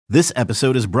This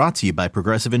episode is brought to you by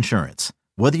Progressive Insurance.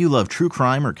 Whether you love true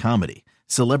crime or comedy,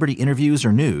 celebrity interviews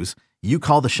or news, you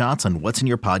call the shots on what's in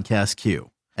your podcast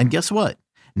queue. And guess what?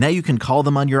 Now you can call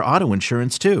them on your auto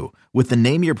insurance too with the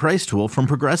Name Your Price tool from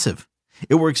Progressive.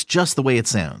 It works just the way it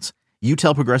sounds. You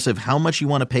tell Progressive how much you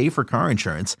want to pay for car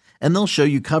insurance, and they'll show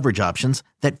you coverage options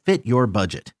that fit your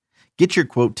budget. Get your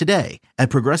quote today at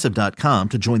Progressive.com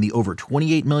to join the over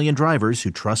 28 million drivers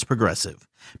who trust Progressive.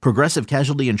 Progressive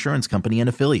Casualty Insurance Company and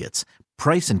Affiliates.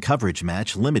 Price and coverage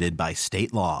match limited by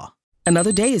state law.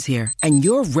 Another day is here, and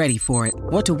you're ready for it.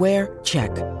 What to wear?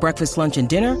 Check. Breakfast, lunch, and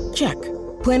dinner? Check.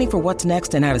 Planning for what's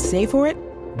next and how to save for it?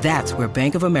 That's where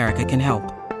Bank of America can help.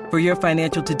 For your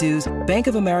financial to-dos, Bank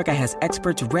of America has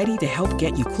experts ready to help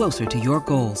get you closer to your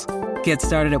goals. Get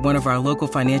started at one of our local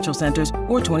financial centers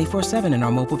or 24/7 in our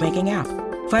mobile banking app.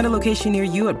 Find a location near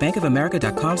you at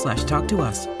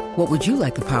bankofamerica.com/talktous. What would you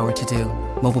like the power to do?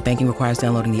 Mobile banking requires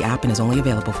downloading the app and is only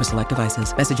available for select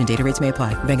devices. Message and data rates may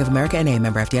apply. Bank of America N.A.,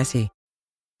 member FDIC.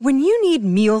 When you need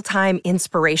mealtime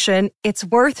inspiration, it's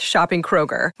worth shopping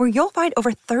Kroger, where you'll find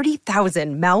over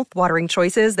 30,000 mouth-watering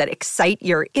choices that excite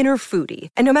your inner foodie.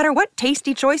 And no matter what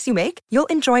tasty choice you make, you'll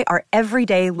enjoy our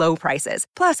everyday low prices,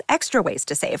 plus extra ways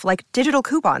to save, like digital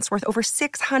coupons worth over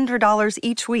 $600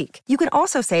 each week. You can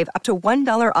also save up to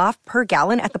 $1 off per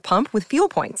gallon at the pump with fuel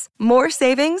points. More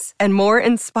savings and more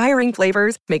inspiring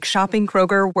flavors make shopping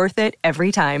Kroger worth it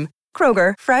every time.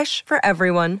 Kroger, fresh for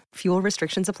everyone. Fuel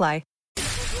restrictions apply.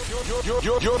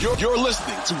 You're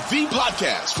listening to the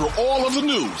podcast for all of the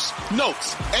news,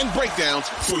 notes, and breakdowns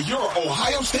for your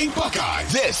Ohio State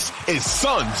Buckeyes. This is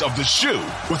Sons of the Shoe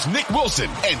with Nick Wilson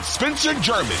and Spencer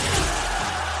German.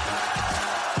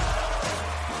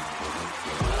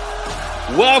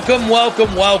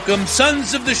 Welcome.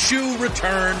 Sons of the Shoe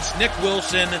returns. Nick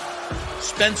Wilson,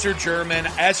 Spencer German.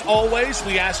 As always,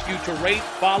 we ask you to rate,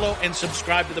 follow, and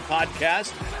subscribe to the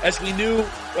podcast as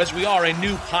we are a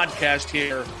new podcast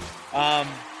here.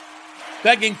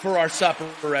 Begging for our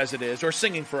supper as it is, or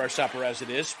singing for our supper as it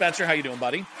is. Spencer, how you doing,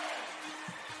 buddy?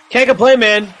 Can't complain,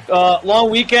 man.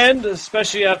 Long weekend,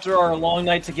 especially after our long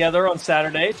night together on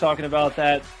Saturday, talking about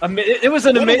that. It was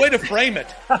an amazing way to frame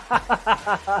it.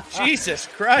 Jesus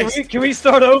Christ. Can we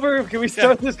start over? Can we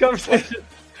start this conversation?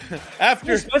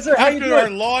 After our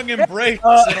long embrace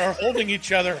and our holding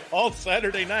each other all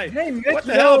Saturday night. Hey, Nick, what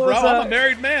the hell, bro? I'm a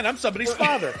married man. I'm somebody's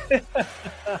father.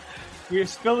 We're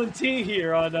spilling tea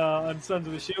here on Sons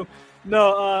of the Shoe.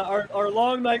 No, our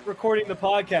long night recording the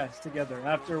podcast together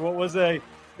after what was a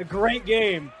great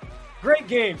game. Great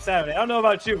game Saturday. I don't know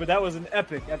about you, but that was an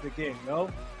epic game, no?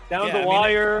 Down the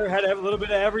wire, had a little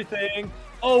bit of everything.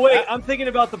 Oh, wait, I'm thinking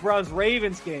about the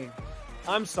Browns-Ravens game.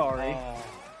 I'm sorry.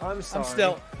 I'm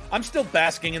sorry. I'm still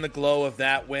basking in the glow of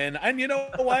that win. And you know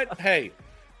what? Hey,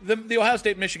 the Ohio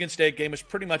State-Michigan State game is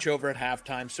pretty much over at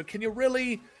halftime. So can you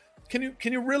really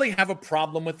have a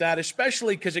problem with that,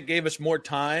 especially because it gave us more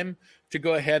time to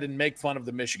go ahead and make fun of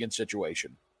the Michigan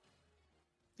situation?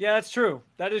 Yeah, that's true.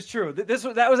 That is true.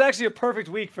 That was actually a perfect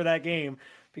week for that game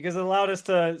because it allowed us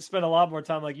to spend a lot more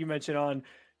time, like you mentioned, on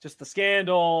just the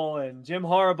scandal and Jim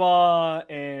Harbaugh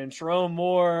and Sharon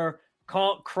Moore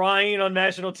crying on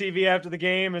national TV after the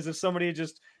game as if somebody had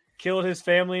just killed his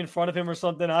family in front of him or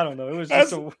something. I don't know. It was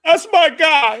just that's my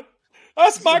guy.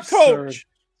 That's my coach.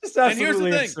 Just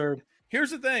absolutely absurd.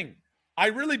 Here's the thing. I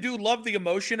really do love the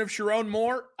emotion of Sharon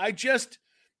Moore.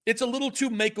 It's a little too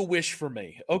make-a-wish for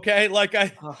me, okay? Like,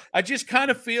 I just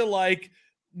kind of feel like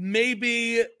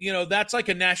maybe, that's like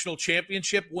a national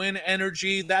championship win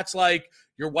energy. That's like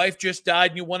your wife just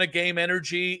died and you won a game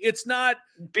energy. It's not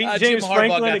James Jim Harbaugh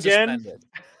Franklin got again. Suspended.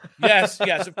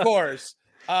 Yes, of course.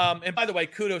 And by the way,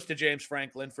 kudos to James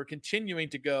Franklin for continuing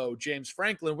to go. James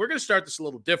Franklin, we're going to start this a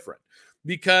little different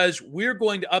because we're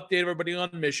going to update everybody on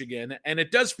Michigan. And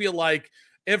it does feel like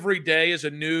every day is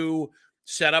a new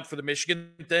setup for the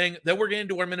Michigan thing. Then we're getting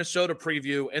into our Minnesota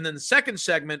preview. And then the second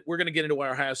segment, we're going to get into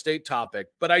our Ohio State topic.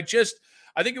 But I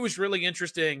think it was really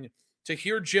interesting to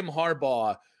hear Jim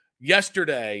Harbaugh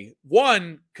yesterday,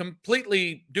 one,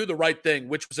 completely do the right thing,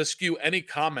 which was eschew any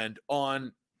comment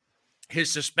on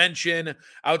his suspension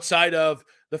outside of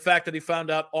the fact that he found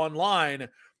out online.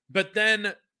 But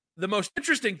then the most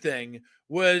interesting thing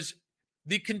was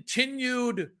the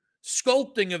continued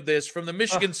sculpting of this from the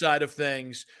Michigan side of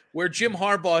things, where Jim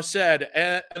Harbaugh said,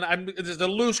 and this is a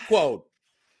loose quote,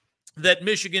 that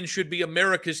Michigan should be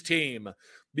America's team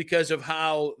because of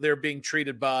how they're being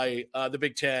treated by the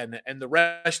Big Ten and the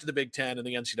rest of the Big Ten and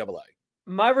the NCAA.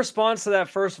 My response to that,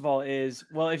 first of all, is,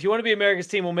 well, if you want to be America's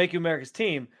team, we'll make you America's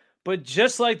team. But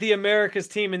just like the America's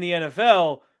team in the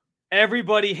NFL,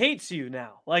 everybody hates you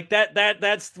now. Like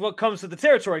that's what comes with the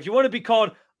territory. If you want to be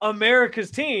called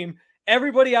America's team,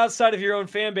 everybody outside of your own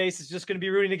fan base is just going to be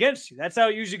rooting against you. That's how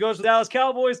it usually goes with Dallas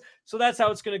Cowboys. So that's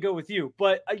how it's going to go with you.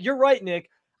 But you're right, Nick.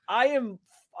 I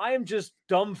am just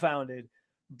dumbfounded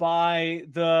by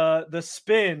the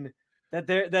spin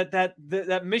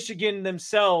that Michigan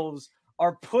themselves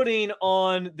are putting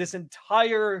on this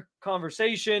entire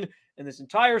conversation and this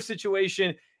entire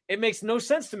situation. It makes no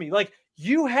sense to me. Like,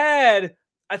 you had,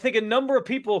 I think, a number of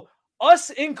people, us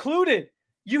included,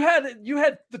 you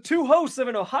had the two hosts of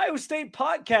an Ohio State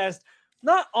podcast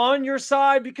not on your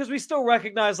side, because we still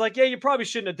recognize, like, yeah, you probably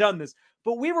shouldn't have done this.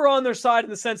 But we were on their side in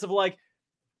the sense of, like,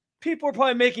 people are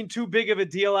probably making too big of a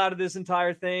deal out of this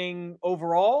entire thing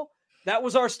overall. That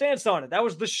was our stance on it. That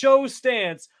was the show's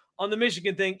stance on the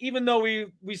Michigan thing, even though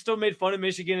we still made fun of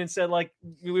Michigan and said, like,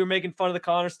 we were making fun of the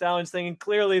Connor Stallions thing. And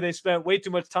clearly they spent way too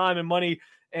much time and money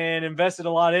and invested a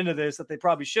lot into this that they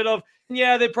probably should have. And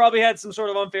yeah, they probably had some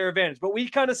sort of unfair advantage. But we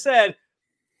kind of said,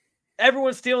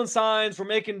 everyone's stealing signs. We're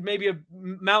making maybe a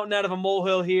mountain out of a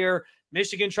molehill here.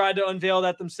 Michigan tried to unveil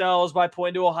that themselves by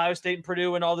pointing to Ohio State and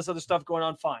Purdue and all this other stuff going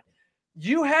on. Fine.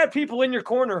 You had people in your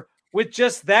corner with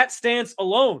just that stance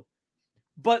alone.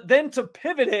 But then to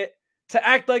pivot it, to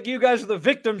act like you guys are the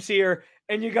victims here,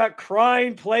 and you got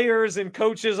crying players and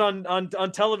coaches on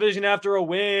television after a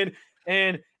win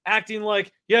and acting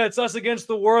like, yeah, it's us against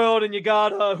the world. And you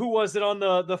got, who was it on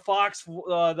the Fox,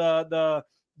 the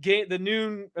game, the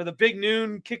noon or the big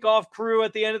noon kickoff crew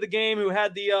at the end of the game, who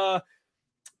had the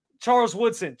Charles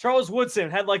Woodson. Charles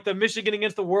Woodson had like the Michigan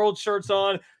against the world shirts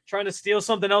on, trying to steal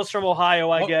something else from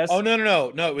Ohio, I guess. Oh, no.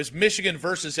 It was Michigan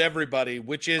versus everybody,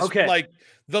 which is like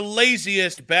the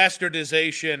laziest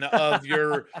bastardization of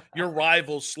your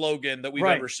rival's slogan that we've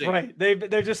ever seen. Right.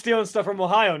 They're just stealing stuff from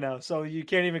Ohio now, so you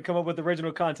can't even come up with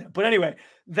original content. But anyway,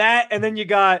 that, and then you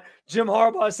got Jim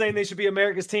Harbaugh saying they should be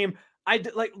America's team.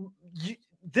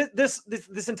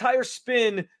 This entire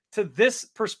spin to this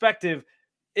perspective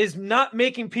is not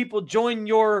making people join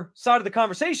your side of the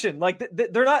conversation. Like,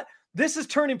 they're not. This is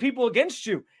turning people against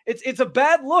you. It's a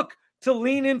bad look to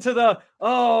lean into the,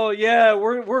 oh yeah,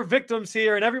 we're victims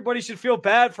here and everybody should feel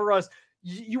bad for us.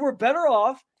 You were better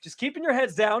off just keeping your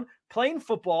heads down, playing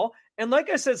football. And like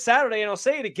I said Saturday, and I'll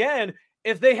say it again,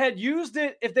 if they had used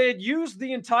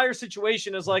the entire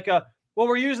situation as like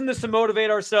we're using this to motivate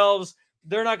ourselves,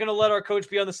 they're not going to let our coach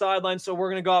be on the sideline, so we're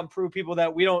going to go out and prove people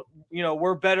that we don't,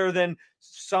 we're better than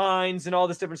signs and all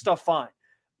this different stuff. Fine.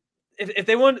 If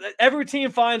they want, every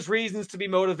team finds reasons to be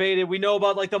motivated. We know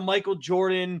about like the Michael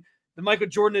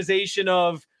Jordanization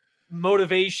of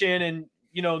motivation, and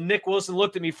Nick Wilson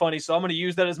looked at me funny, so I'm going to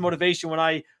use that as motivation when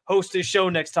I host his show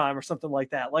next time or something like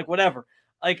that. Like whatever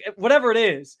it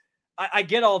is, I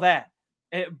get all that.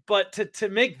 But to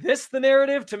make this the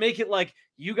narrative, to make it like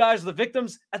you guys are the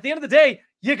victims, at the end of the day,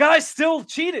 you guys still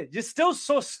cheated. You still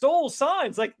stole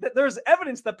signs. Like there's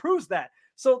evidence that proves that.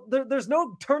 So there's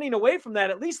no turning away from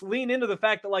that. At least lean into the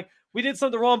fact that like we did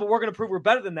something wrong, but we're going to prove we're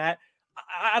better than that.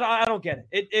 I don't get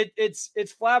it. It's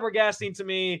flabbergasting to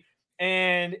me,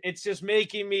 and it's just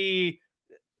making me.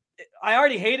 I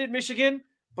already hated Michigan,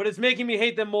 but it's making me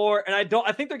hate them more. And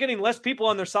I think they're getting less people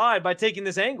on their side by taking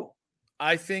this angle.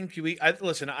 I think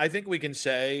I think we can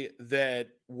say that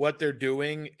what they're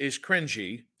doing is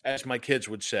cringy, as my kids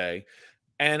would say,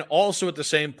 and also at the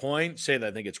same point say that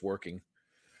I think it's working.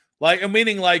 Like, I'm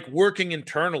meaning like working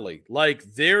internally. Like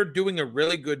they're doing a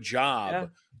really good job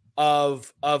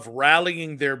of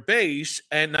rallying their base,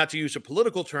 and not to use a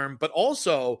political term, but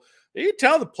also you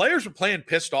tell the players were playing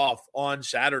pissed off on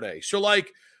Saturday. So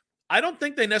like, I don't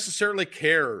think they necessarily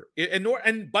care.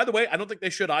 And by the way, I don't think they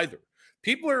should either.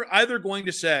 People are either going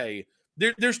to say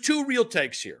there's two real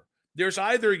takes here. There's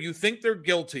either you think they're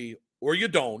guilty or you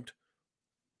don't.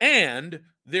 And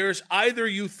there's either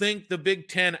you think the Big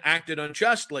Ten acted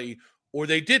unjustly or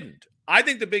they didn't. I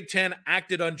think the Big Ten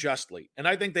acted unjustly, and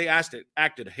I think they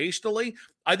acted hastily.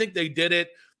 I think they did it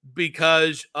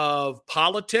because of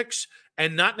politics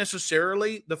and not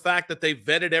necessarily the fact that they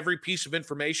vetted every piece of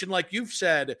information. Like you've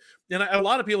said, and a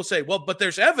lot of people say, well, but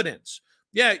there's evidence.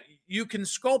 Yeah, you can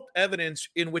sculpt evidence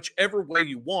in whichever way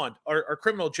you want. Our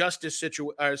criminal justice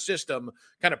system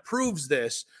kind of proves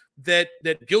this, that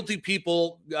guilty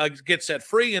people get set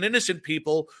free and innocent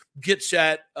people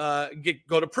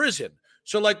go to prison.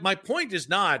 So like my point is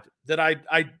not that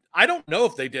I don't know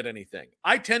if they did anything.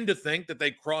 I tend to think that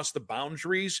they crossed the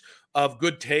boundaries of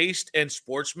good taste and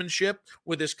sportsmanship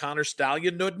with this Connor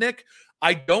Stallion Nudnik.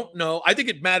 I don't know. I think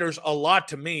it matters a lot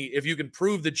to me if you can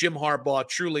prove that Jim Harbaugh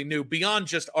truly knew beyond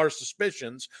just our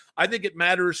suspicions. I think it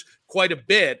matters quite a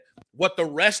bit what the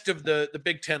rest of the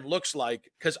Big Ten looks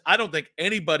like, because I don't think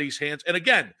anybody's hands. And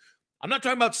again, I'm not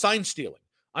talking about sign stealing.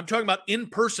 I'm talking about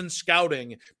in-person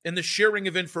scouting and the sharing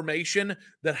of information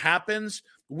that happens,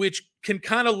 which can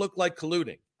kind of look like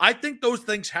colluding. I think those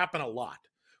things happen a lot.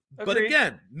 Agreed. But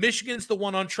again, Michigan's the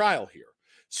one on trial here.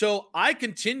 So I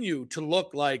continue to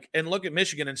look at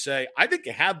Michigan and say, I think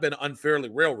you have been unfairly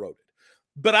railroaded.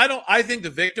 But I think the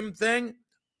victim thing,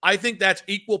 I think that's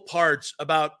equal parts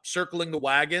about circling the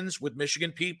wagons with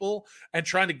Michigan people and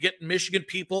trying to get Michigan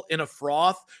people in a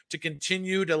froth to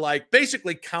continue to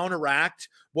basically counteract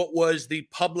what was the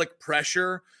public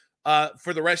pressure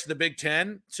for the rest of the Big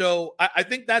Ten. So I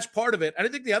think that's part of it. And I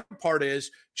think the other part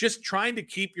is just trying to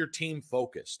keep your team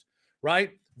focused,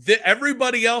 right?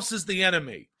 Everybody else is the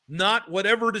enemy, not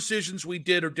whatever decisions we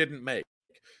did or didn't make.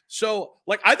 So,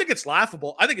 I think it's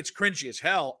laughable. I think it's cringy as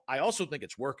hell. I also think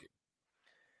it's working.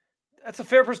 That's a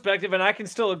fair perspective, and I can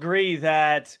still agree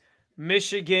that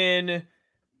Michigan,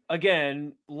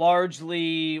 again,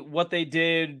 largely what they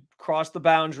did crossed the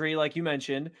boundary, like you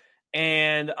mentioned,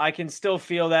 and I can still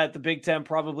feel that the Big Ten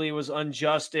probably was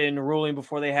unjust in ruling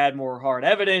before they had more hard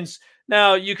evidence.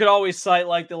 Now, you could always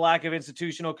cite the lack of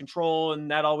institutional control, and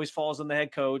that always falls on the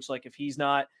head coach.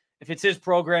 If it's his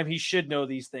program, he should know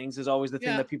these things is always the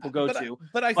thing that people go to.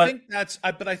 I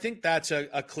think that's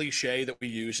a cliche that we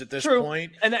use at this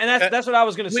point. And that's what I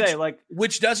was going to say.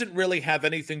 Which doesn't really have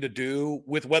anything to do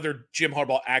with whether Jim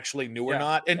Harbaugh actually knew or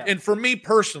not. And for me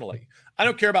personally, I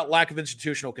don't care about lack of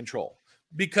institutional control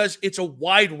because it's a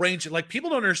wide range.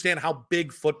 People don't understand how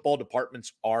big football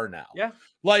departments are now. Yeah.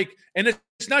 And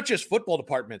it's not just football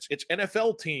departments. It's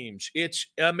NFL teams. It's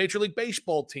Major League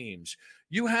Baseball teams.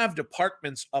 You have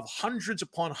departments of hundreds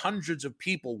upon hundreds of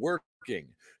people working.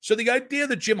 So the idea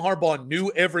that Jim Harbaugh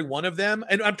knew every one of them,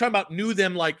 and I'm talking about knew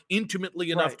them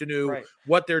intimately enough to know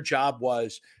what their job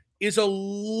was, is a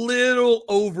little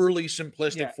overly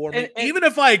simplistic for me. And even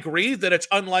if I agree that it's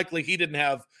unlikely he didn't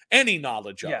have any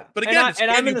knowledge of it. But again,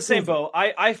 I'm in the same boat.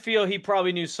 I feel he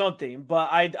probably knew something, but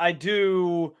I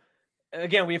do.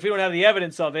 Again, if we don't have the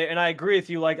evidence of it, and I agree with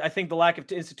you, I think the lack of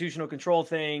institutional control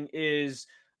thing is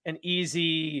an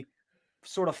easy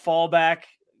sort of fallback,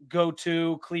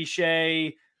 go-to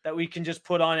cliche that we can just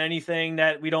put on anything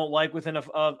that we don't like within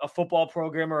a football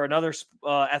program or another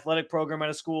athletic program at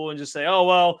a school and just say, oh,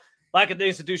 well, lack of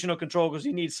institutional control because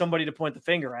you need somebody to point the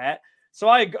finger at. So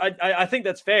I think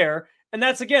that's fair. And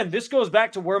that's, again, this goes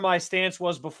back to where my stance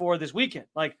was before this weekend.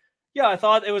 I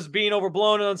thought it was being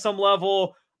overblown on some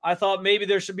level. I thought maybe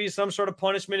there should be some sort of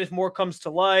punishment if more comes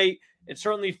to light. It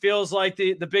certainly feels like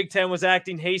the Big Ten was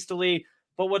acting hastily,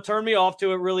 but what turned me off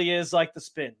to it really is the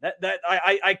spin. That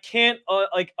I can't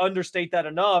understate that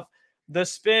enough. The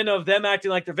spin of them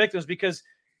acting like they're victims because,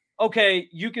 okay,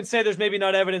 you can say there's maybe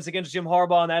not evidence against Jim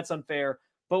Harbaugh and that's unfair,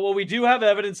 but what we do have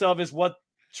evidence of is what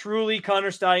truly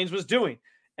Connor Stalions was doing.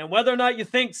 And whether or not you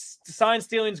think sign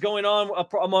stealing is going on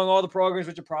among all the programs,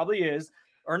 which it probably is,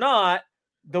 or not,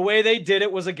 the way they did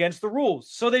it was against the rules.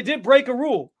 So they did break a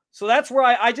rule. So that's where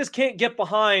I just can't get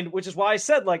behind, which is why I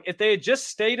said, if they had just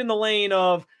stayed in the lane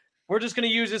of, we're just going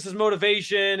to use this as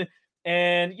motivation,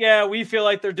 and yeah, we feel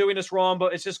like they're doing us wrong,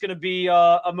 but it's just going to be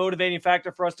a motivating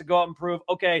factor for us to go out and prove,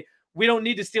 okay, we don't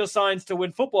need to steal signs to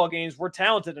win football games. We're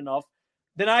talented enough.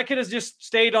 Then I could have just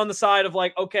stayed on the side of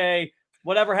okay,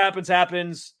 whatever happens,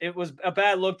 happens. It was a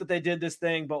bad look that they did this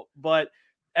thing, but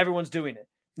everyone's doing it.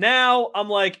 Now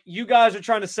I'm you guys are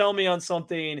trying to sell me on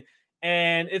something,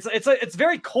 and it's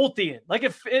very cultian.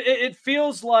 It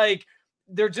feels like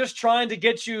they're just trying to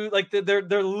get you,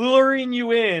 they're luring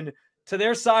you in to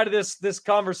their side of this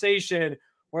conversation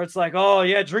where it's oh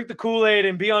yeah, drink the Kool-Aid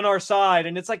and be on our side.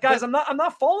 And it's guys, I'm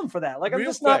not falling for that. I'm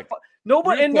just not.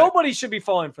 Nobody should be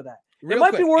falling for that. It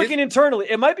might be working internally.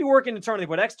 It might be working internally,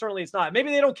 but externally it's not. Maybe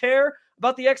they don't care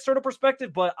about the external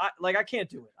perspective, but I can't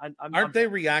do it. Aren't they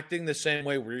reacting the same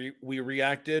way we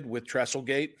reacted with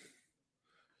Trestlegate?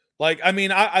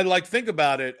 I think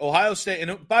about it. Ohio State,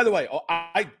 and by the way,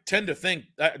 I tend to think,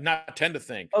 not tend to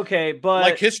think. Okay,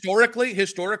 but historically,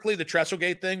 the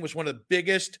Trestlegate thing was one of the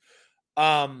biggest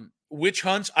witch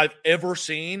hunts I've ever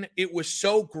seen. It was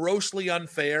so grossly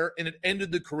unfair, and it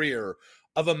ended the career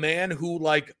of a man who,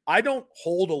 I don't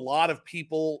hold a lot of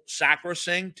people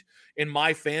sacrosanct in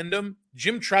my fandom.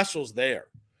 Jim Tressel's there.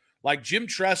 Jim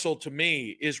Tressel, to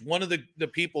me, is one of the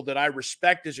people that I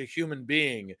respect as a human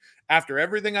being after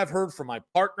everything I've heard from my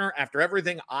partner, after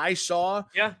everything I saw.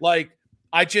 Yeah.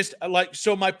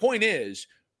 So my point is,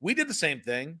 we did the same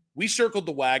thing. We circled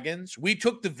the wagons. We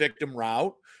took the victim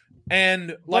route.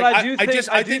 And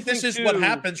I think this is what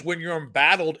happens when you're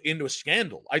embattled into a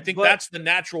scandal. I think that's the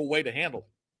natural way to handle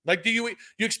it. Do you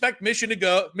expect Michigan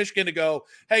to go,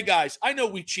 hey guys, I know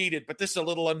we cheated, but this is a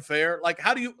little unfair.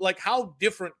 How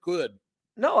different could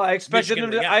No, I expected Michigan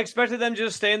them to. out. I expected them to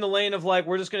just stay in the lane of like,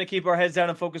 we're just going to keep our heads down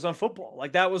and focus on football.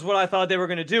 Like that was what I thought they were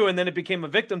going to do, and then it became a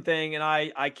victim thing, and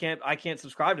I can't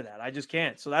subscribe to that. I just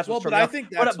can't. So that's what's but I think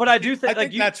that's, but I do think I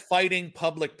think that's fighting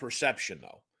public perception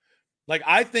though. Like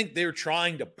I think they're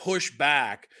trying to push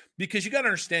back because you got to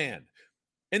understand,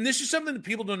 and this is something that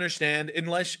people don't understand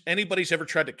unless anybody's ever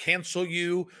tried to cancel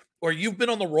you or you've been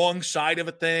on the wrong side of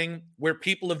a thing where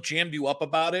people have jammed you up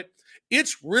about it.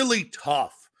 It's really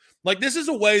tough. Like, this is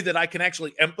a way that I can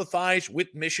actually empathize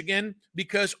with Michigan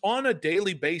because on a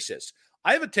daily basis,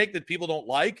 I have a take that people don't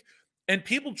like, and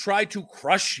people try to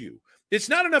crush you. It's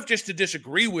not enough just to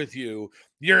disagree with you.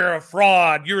 You're a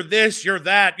fraud. You're this, you're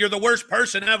that. You're the worst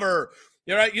person ever.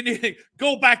 You're right. You need to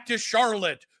go back to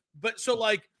Charlotte. But so,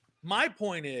 like, my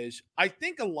point is, I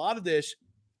think a lot of this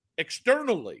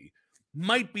externally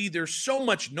might be there's so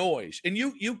much noise, and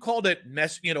you called it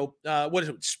what is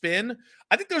it, spin?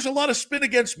 I think there's a lot of spin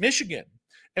against Michigan,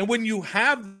 and when you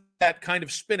have that kind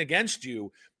of spin against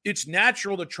you, it's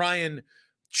natural to try and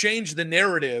change the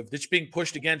narrative that's being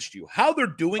pushed against you. How they're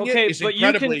doing it is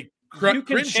incredibly you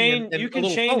can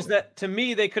change that. To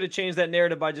me, they could have changed that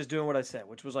narrative by just doing what I said,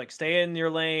 which was like stay in your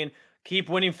lane, keep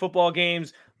winning football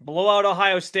games, blow out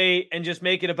Ohio State, and just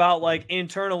make it about like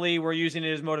internally we're using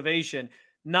it as motivation,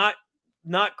 not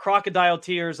crocodile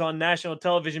tears on national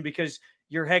television because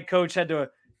your head coach had to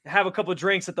have a couple of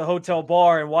drinks at the hotel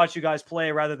bar and watch you guys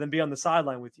play rather than be on the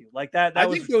sideline with you. Like that I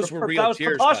think those were real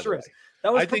tears. Preposterous.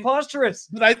 That was preposterous.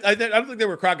 But I don't think they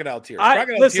were crocodile tears.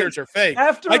 Crocodile tears are fake.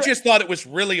 I just thought it was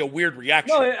really a weird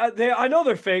reaction. No, I know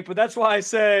they're fake, but that's why I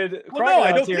said crocodile tears.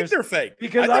 I don't think they're fake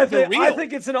because I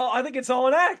think it's all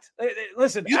an act.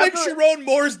 Listen, you think Sharon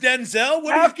Moore's Denzel?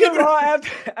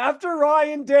 After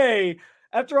Ryan Day.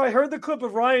 After I heard the clip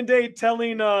of Ryan Day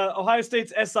telling Ohio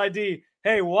State's SID,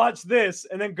 "Hey, watch this,"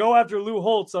 and then go after Lou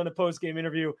Holtz on a post-game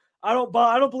interview, I don't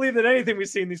believe that anything we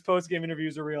see in these post-game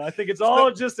interviews are real. I think it's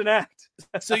all just an act.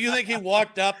 So you think he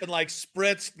walked up and like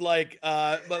spritzed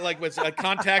with a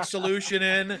contact solution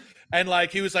in, and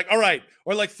like he was like, "All right,"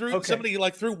 or like somebody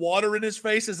like threw water in his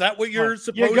face? Is that what you're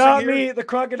supposing? You got me. The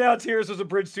crocodile tears was a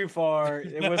bridge too far.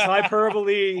 It was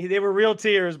hyperbole. They were real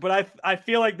tears, but I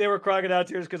feel like they were crocodile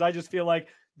tears because I just feel like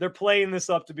they're playing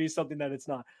this up to be something that it's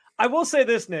not. I will say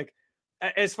this, Nick,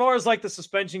 as far as like the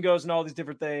suspension goes and all these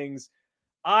different things,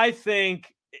 I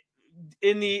think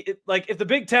if the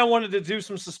Big Ten wanted to do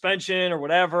some suspension or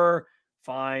whatever,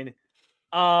 fine.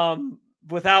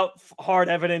 Without hard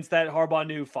evidence that Harbaugh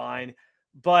knew, fine.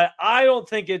 But I don't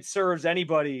think it serves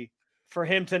anybody for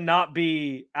him to not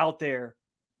be out there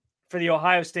for the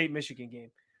Ohio State-Michigan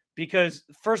game. Because,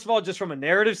 first of all, just from a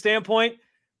narrative standpoint,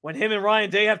 when him and Ryan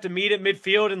Day have to meet at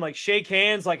midfield and like shake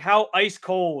hands, like how ice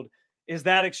cold is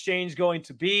that exchange going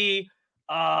to be?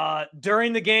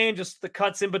 During the game, just the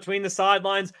cuts in between the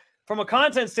sidelines. From a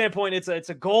content standpoint, it's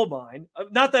a gold mine.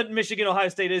 Not that Michigan, Ohio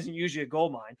State isn't usually a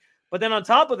gold mine. But then on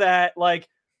top of that, like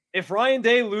if Ryan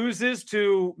Day loses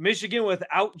to Michigan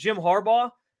without Jim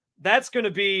Harbaugh, that's going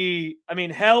to be,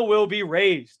 hell will be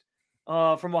raised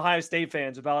from Ohio State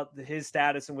fans about his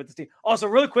status and with the team. Also,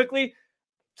 really quickly,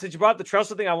 since you brought up the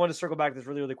Tressel thing, I want to circle back to this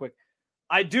really, really quick.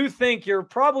 I do think you're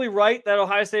probably right that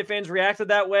Ohio State fans reacted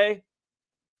that way.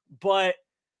 But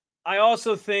I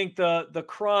also think the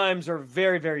crimes are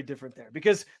very, very different there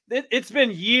because it's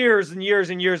been years and years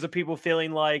and years of people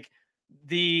feeling like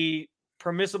the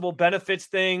permissible benefits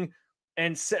thing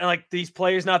and like these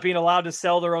players not being allowed to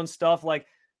sell their own stuff. Like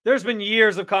there's been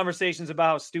years of conversations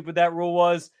about how stupid that rule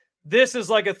was. This is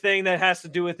like a thing that has to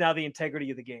do with now the integrity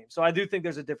of the game. So I do think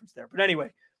there's a difference there. But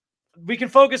anyway, we can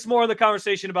focus more on the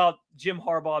conversation about Jim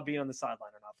Harbaugh being on the sideline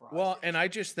or not. For well, and I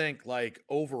just think like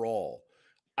overall,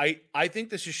 I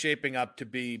think this is shaping up to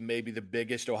be maybe the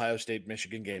biggest Ohio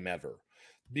State-Michigan game ever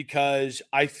because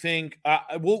I think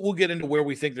we'll get into where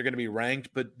we think they're going to be ranked,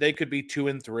 but they could be 2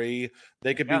 and 3.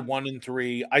 They could be 1 and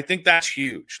 3. I think that's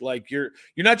huge. Like you're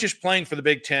not just playing for the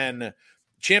Big Ten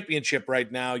championship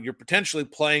right now. You're potentially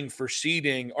playing for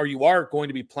seeding, or you are going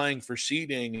to be playing for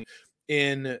seeding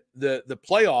in the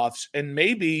playoffs, and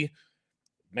maybe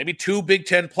 2 Big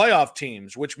Ten playoff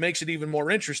teams, which makes it even more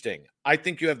interesting. I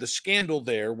think you have the scandal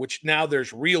there, which now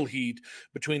there's real heat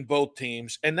between both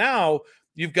teams. And now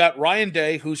you've got Ryan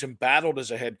Day, who's embattled as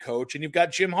a head coach, and you've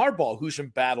got Jim Harbaugh, who's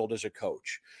embattled as a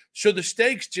coach. So the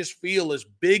stakes just feel as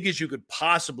big as you could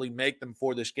possibly make them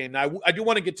for this game. Now, I do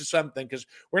want to get to something because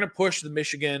we're going to push the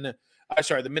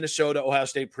Minnesota Ohio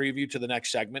State preview to the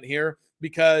next segment here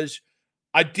because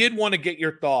I did want to get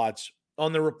your thoughts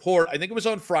on the report. I think it was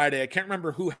on Friday. I can't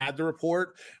remember who had the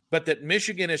report, but that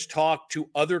Michigan has talked to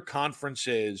other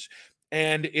conferences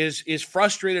and is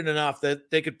frustrated enough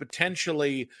that they could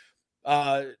potentially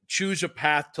choose a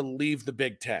path to leave the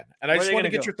Big Ten. And I Where are just they want to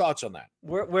gonna get go? your thoughts on that.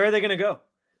 Where are they going to go?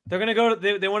 They're going to go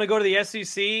to they want to go to the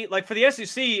SEC. Like for the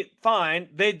SEC, fine.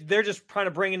 They're just trying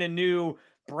to bring in new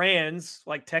brands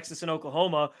like Texas and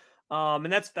Oklahoma.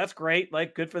 And that's great.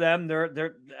 Like good for them.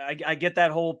 I get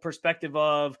that whole perspective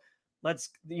of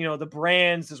the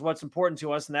brands is what's important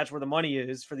to us, and that's where the money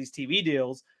is for these TV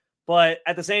deals. But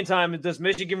at the same time, does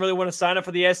Michigan really want to sign up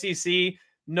for the SEC,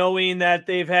 knowing that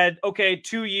they've had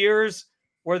 2 years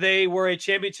where they were a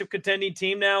championship contending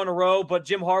team now in a row, but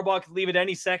Jim Harbaugh could leave at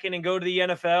any second and go to the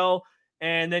NFL,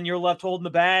 and then you're left holding the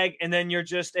bag, and then you're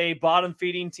just a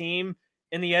bottom-feeding team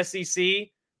in the SEC.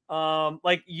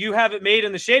 Like you have it made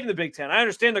in the shade in the Big Ten. I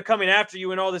understand they're coming after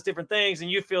you and all these different things, and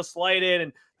you feel slighted,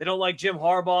 and they don't like Jim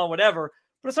Harbaugh and whatever,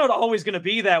 but it's not always going to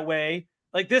be that way.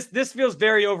 Like this feels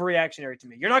very overreactionary to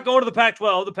me. You're not going to the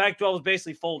Pac-12. The Pac-12 is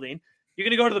basically folding. You're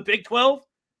going to go to the Big 12?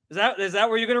 Is that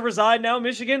where you're going to reside now,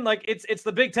 Michigan? Like it's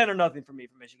the Big Ten or nothing for me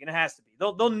for Michigan. It has to be.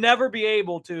 They'll never be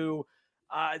able to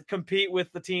compete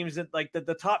with the teams that like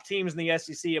the top teams in the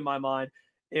SEC in my mind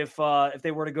if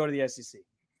they were to go to the SEC.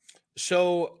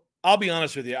 So I'll be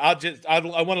honest with you. I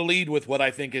want to lead with what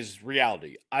I think is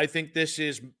reality. I think this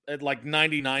is at like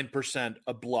 99%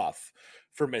 a bluff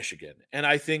for Michigan, and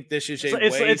I think this is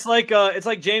it's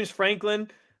like James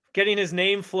Franklin getting his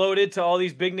name floated to all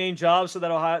these big name jobs so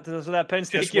that Penn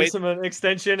State gives him an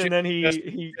extension, and then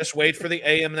he just wait for the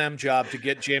A&M job to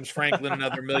get James Franklin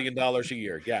another $1 million a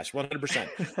year. Yes,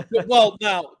 100%. Well,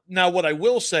 now what I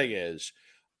will say is,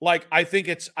 like, I think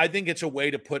it's a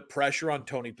way to put pressure on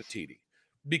Tony Petitti,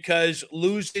 because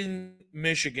losing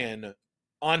Michigan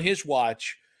on his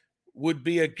watch would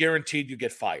be a guaranteed you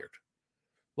get fired.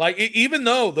 Like, even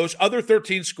though those other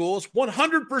 13 schools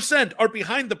 100% are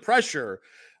behind the pressure,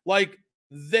 like,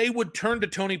 they would turn to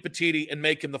Tony Petitti and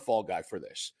make him the fall guy for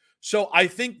this. So I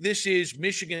think this is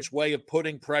Michigan's way of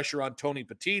putting pressure on Tony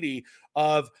Petitti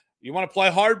of, you want to play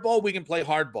hardball? We can play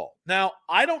hardball. Now,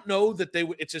 I don't know that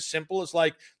it's as simple as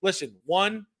like, listen,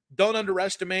 one, don't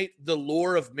underestimate the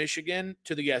lure of Michigan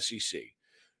to the SEC.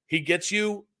 He gets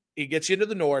you to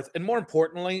the North, and more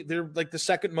importantly, they're like the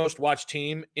second most watched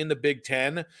team in the Big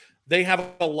Ten. They have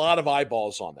a lot of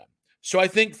eyeballs on them. So I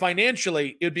think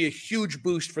financially, it would be a huge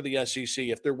boost for the SEC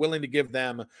if they're willing to give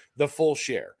them the full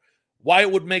share. Why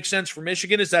it would make sense for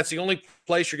Michigan is that's the only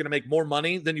place you're going to make more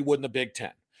money than you would in the Big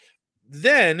Ten.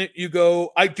 Then you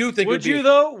go, I do think Would you,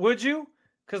 though? Would you?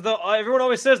 Because everyone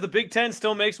always says the Big Ten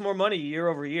still makes more money year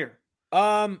over year.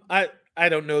 I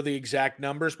don't know the exact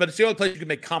numbers, but it's the only place you can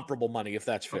make comparable money, if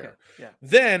that's fair. Okay. Yeah.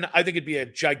 Then I think it'd be a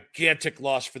gigantic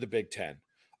loss for the Big Ten.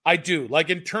 I do. Like,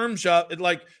 in terms of,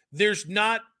 like, there's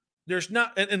not,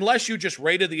 unless you just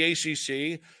rated the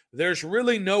ACC, there's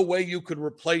really no way you could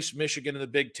replace Michigan in the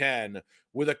Big Ten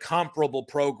with a comparable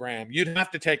program. You'd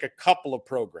have to take a couple of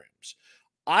programs.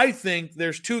 I think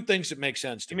there's two things that make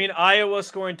sense to me. You mean Iowa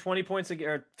scoring 20 points a game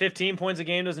or 15 points a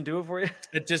game doesn't do it for you?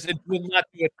 It will not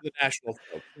do it for the national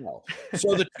field. No.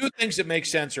 So the two things that make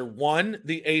sense are, one,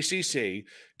 the ACC,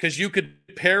 because you could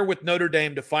pair with Notre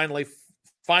Dame to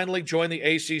finally join the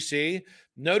ACC.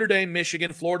 Notre Dame,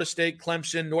 Michigan, Florida State,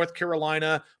 Clemson, North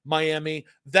Carolina, Miami.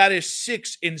 That is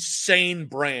 6 insane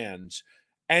brands.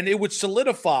 And it would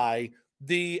solidify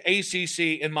the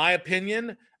ACC, in my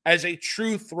opinion, as a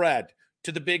true threat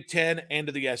to the Big Ten and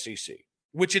to the SEC,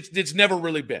 which it's never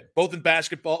really been, both in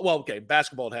basketball. Well, okay,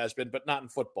 basketball it has been, but not in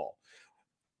football.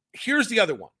 Here's the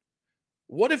other one.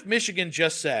 What if Michigan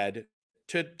just said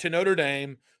to Notre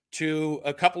Dame, to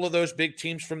a couple of those big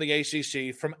teams from the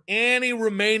ACC, from any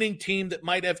remaining team that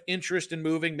might have interest in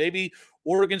moving, maybe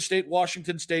Oregon State,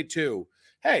 Washington State too,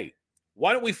 hey,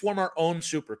 why don't we form our own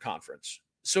super conference?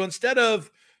 So instead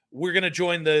of we're going to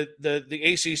join the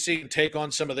ACC and take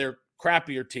on some of their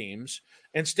crappier teams,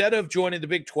 instead of joining the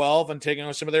Big 12 and taking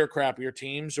on some of their crappier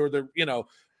teams, or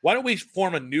why don't we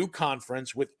form a new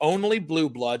conference with only blue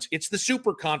bloods? It's the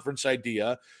super conference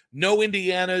idea. No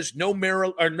Indianas, no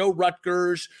Maryland, or no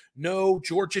Rutgers, no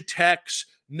Georgia Techs,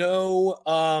 no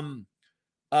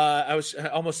I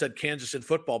almost said Kansas in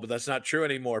football, but that's not true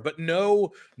anymore. But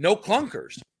no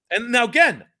clunkers. And now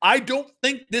again, I don't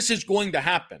think this is going to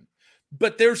happen.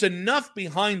 But there's enough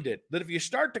behind it that if you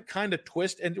start to kind of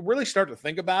twist and really start to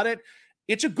think about it,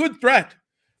 it's a good threat.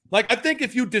 Like, I think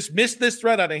if you dismiss this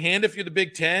threat out of hand, if you're the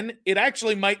Big Ten, it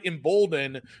actually might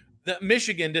embolden the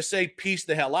Michigan to say, peace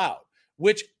the hell out,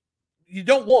 which you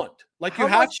don't want. Like,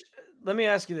 let me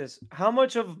ask you this. How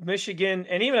much of Michigan,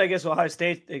 and even I guess Ohio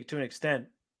State to an extent,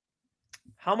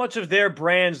 how much of their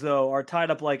brands, though, are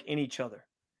tied up like in each other?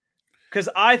 Because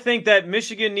I think that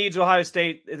Michigan needs Ohio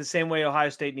State the same way Ohio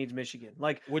State needs Michigan.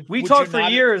 Like, we talked for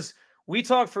years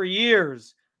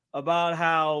about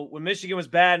how when Michigan was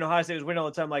bad and Ohio State was winning all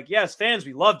the time, like, yes, fans,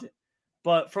 we loved it.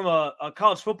 But from a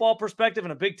college football perspective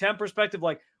and a Big Ten perspective,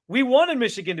 like, we wanted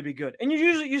Michigan to be good. And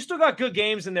you still got good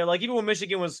games in there. Like, even when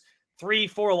Michigan was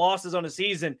 3-4 losses on a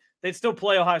season, they'd still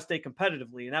play Ohio State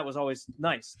competitively. And that was always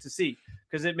nice to see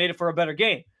because it made it for a better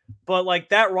game. But, like,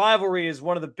 that rivalry is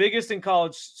one of the biggest in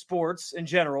college sports in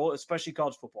general, especially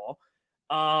college football.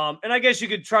 And I guess you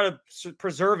could try to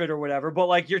preserve it or whatever, but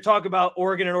like you're talking about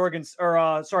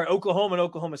Oklahoma and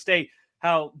Oklahoma State,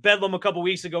 how Bedlam a couple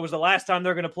weeks ago was the last time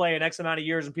they're going to play in X amount of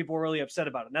years and people were really upset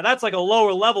about it. Now that's like a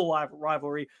lower level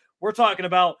rivalry. We're talking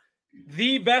about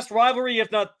the best rivalry,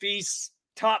 if not the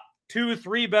top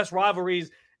 2-3 best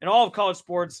rivalries in all of college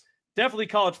sports, definitely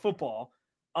college football.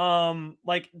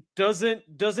 Like doesn't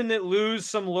it lose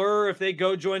some lure if they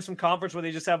go join some conference where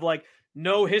they just have like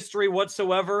no history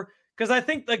whatsoever? Because I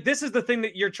think like this is the thing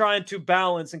that you're trying to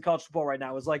balance in college football right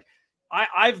now is like,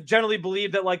 I've generally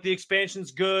believed that like the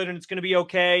expansion's good and it's going to be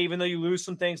okay, even though you lose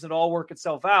some things and it all work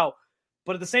itself out.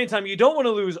 But at the same time, you don't want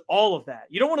to lose all of that.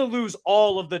 You don't want to lose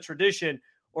all of the tradition,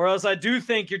 or else I do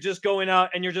think you're just going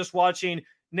out and you're just watching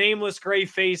nameless gray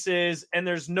faces and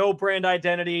there's no brand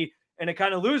identity and it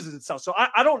kind of loses itself. So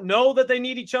I don't know that they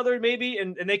need each other maybe,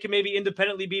 and they can maybe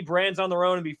independently be brands on their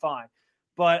own and be fine.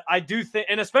 But I do think,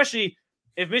 and especially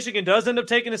if Michigan does end up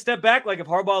taking a step back, like if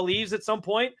Harbaugh leaves at some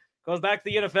point, goes back to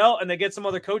the NFL, and they get some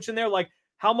other coach in there, like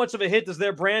how much of a hit does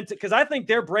their brand because I think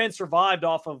their brand survived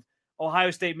off of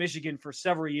Ohio State, Michigan for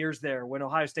several years there when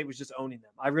Ohio State was just owning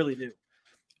them. I really do.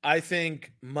 I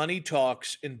think money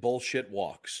talks and bullshit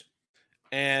walks.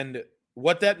 And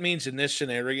what that means in this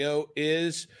scenario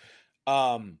is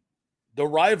the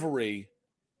rivalry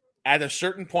at a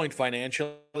certain point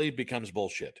financially becomes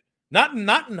bullshit. Not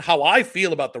in how I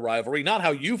feel about the rivalry, not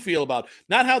how you feel about,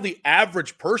 not how the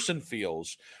average person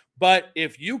feels, but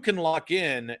if you can lock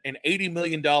in an $80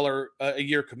 million a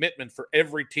year commitment for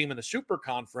every team in the Super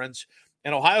Conference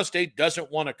and Ohio State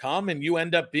doesn't want to come and you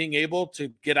end up being able to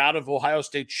get out of Ohio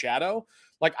State's shadow,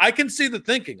 like I can see the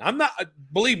thinking. I'm not,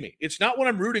 believe me, it's not what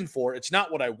I'm rooting for. It's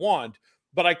not what I want,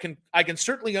 but I can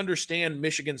certainly understand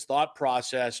Michigan's thought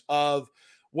process of,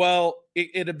 well,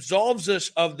 it absolves us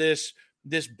of this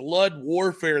blood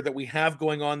warfare that we have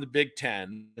going on in the Big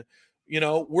Ten. You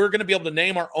know, we're going to be able to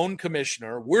name our own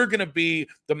commissioner. We're going to be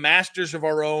the masters of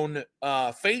our own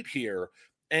fate here.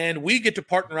 And we get to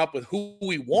partner up with who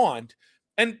we want.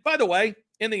 And by the way,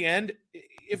 in the end,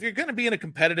 if you're going to be in a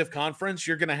competitive conference,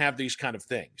 you're going to have these kind of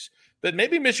things. But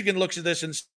maybe Michigan looks at this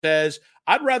and says,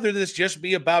 I'd rather this just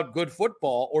be about good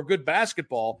football or good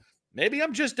basketball. Maybe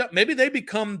they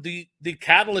become the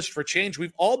catalyst for change.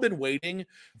 We've all been waiting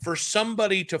for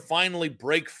somebody to finally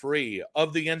break free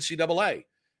of the NCAA.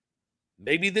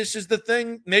 Maybe this is the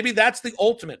thing. Maybe that's the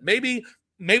ultimate. Maybe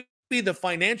the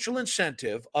financial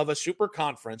incentive of a super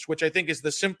conference, which I think is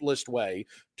the simplest way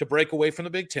to break away from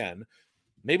the Big Ten.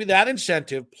 Maybe that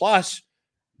incentive plus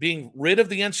being rid of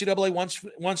the NCAA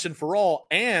once and for all,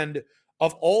 and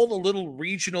of all the little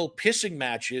regional pissing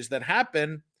matches that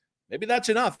happen. Maybe that's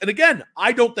enough. And again,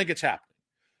 I don't think it's happening.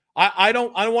 I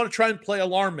don't want to try and play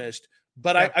alarmist,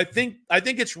 but yeah. I think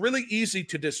it's really easy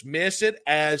to dismiss it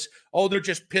as, oh, they're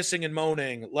just pissing and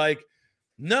moaning. Like,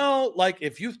 no, like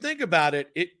if you think about it,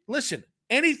 listen,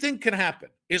 anything can happen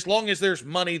as long as there's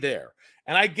money there.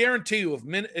 And I guarantee you, if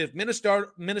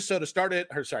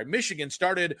Michigan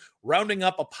started rounding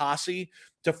up a posse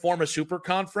to form a super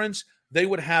conference, they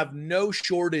would have no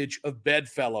shortage of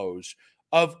bedfellows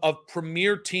of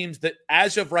premier teams that,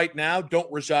 as of right now,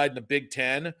 don't reside in the Big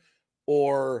Ten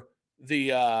or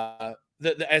the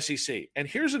SEC. And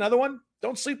here's another one.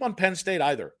 Don't sleep on Penn State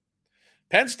either.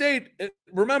 Penn State,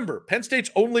 remember, Penn State's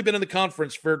only been in the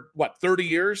conference for, 30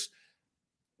 years?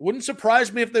 Wouldn't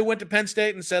surprise me if they went to Penn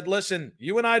State and said, listen,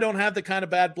 you and I don't have the kind of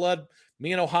bad blood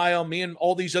me and Ohio, me and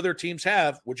all these other teams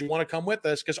have. Would you want to come with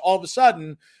us? Because all of a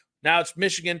sudden, now it's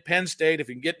Michigan, Penn State. If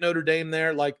you can get Notre Dame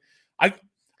there, like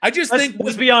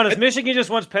let's be honest. Michigan just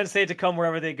wants Penn State to come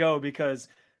wherever they go because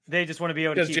they just want to be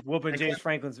able to keep whooping James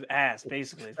Franklin's ass,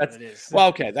 basically. That's what it is. Well,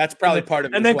 okay, that's probably part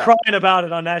of it. And then crying about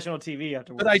it on national TV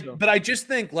afterwards. But I just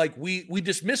think like we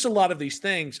dismiss a lot of these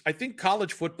things. I think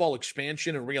college football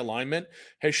expansion and realignment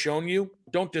has shown you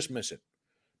don't dismiss it.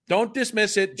 Don't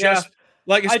dismiss it. Just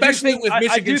like especially with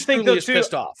Michigan's truly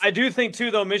pissed off. I do think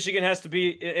too, though, Michigan has to be,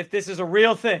 if this is a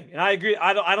real thing, and I agree.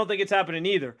 I don't think it's happening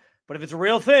either. But if it's a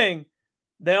real thing,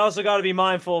 they also got to be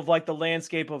mindful of like the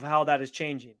landscape of how that is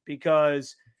changing,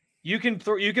 because you can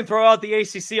throw out the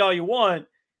ACC all you want.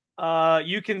 But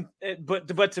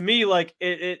to me, like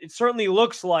it certainly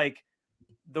looks like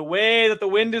the way that the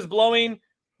wind is blowing,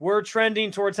 we're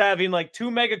trending towards having like 2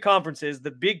 mega conferences,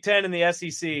 the Big Ten and the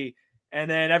SEC, and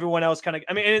then everyone else kind of,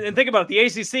 I mean, and think about it, the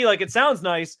ACC, like it sounds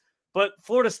nice, but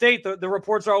Florida State, the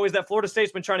reports are always that Florida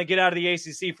State's been trying to get out of the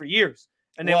ACC for years,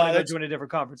 and they want to go join a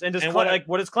different conference. And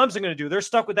what is Clemson going to do? They're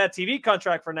stuck with that TV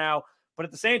contract for now, but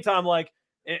at the same time, like,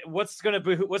 what's going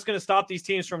to stop these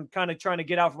teams from kind of trying to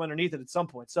get out from underneath it at some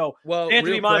point? So they have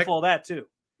to be mindful of that too.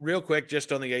 Real quick,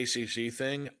 just on the ACC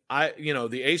thing,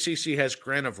 the ACC has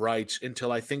grant of rights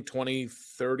until I think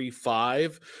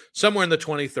 2035, somewhere in the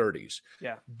 2030s.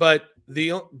 Yeah. But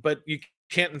you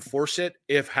can't enforce it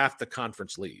if half the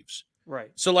conference leaves. Right.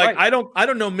 So I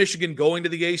don't know Michigan going to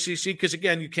the ACC because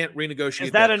again, you can't renegotiate.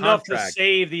 Is that enough contract. To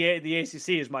save the ACC?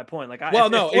 Is my point. Like, if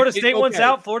Florida State wants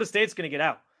out, Florida State's going to get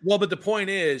out. Well, but the point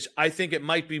is, I think it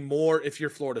might be more if you're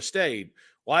Florida State.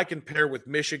 Well, I can pair with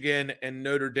Michigan and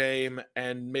Notre Dame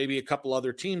and maybe a couple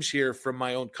other teams here from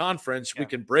my own conference. Yeah. We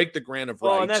can break the grant of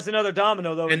rights. Well, and that's another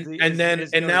domino, though.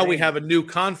 And now we have a new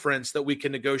conference that we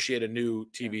can negotiate a new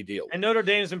TV deal. And Notre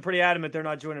Dame's been pretty adamant they're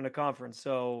not joining a conference,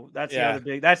 so that's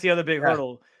the other big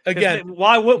hurdle. Again,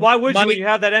 why would you when you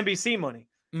have that NBC money?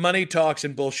 Money talks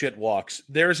and bullshit walks.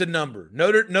 There's a number.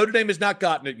 Notre Dame has not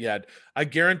gotten it yet. I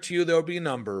guarantee you there will be a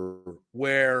number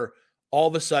where all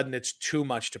of a sudden it's too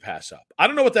much to pass up. I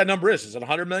don't know what that number is. Is it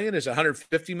 100 million? Is it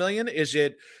 150 million? Is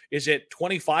it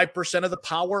 25% of the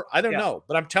power? I don't know,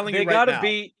 but I'm telling you right now.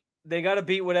 They got to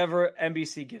beat whatever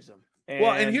NBC gives them.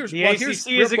 And here's the ACC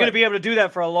isn't going to be able to do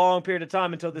that for a long period of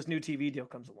time until this new TV deal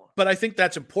comes along. But I think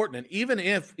that's important. And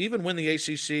even when the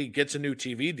ACC gets a new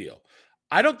TV deal,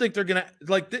 I don't think they're going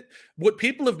to what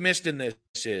people have missed in this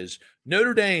is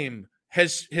Notre Dame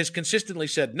has consistently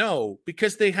said no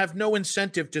because they have no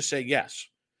incentive to say yes,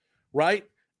 right?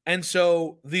 And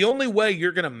so the only way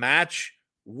you're going to match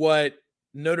what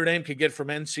Notre Dame could get from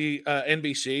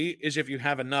NBC is if you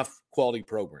have enough quality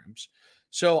programs.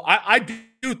 So I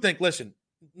do think, listen,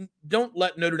 don't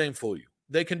let Notre Dame fool you.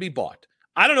 They can be bought.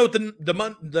 I don't know what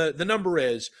the number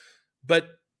is, but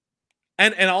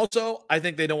and also I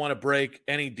think they don't want to break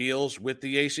any deals with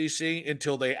the ACC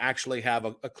until they actually have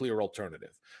a clear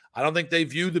alternative. I don't think they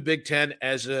view the Big Ten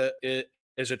as a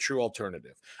true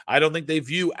alternative. I don't think they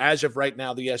view, as of right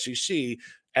now, the SEC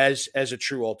as a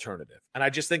true alternative. And I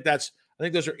just think I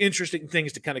think those are interesting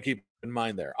things to kind of keep in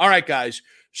mind there. All right, guys.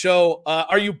 So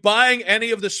are you buying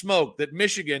any of the smoke that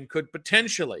Michigan could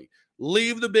potentially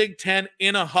leave the Big Ten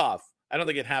in a huff? I don't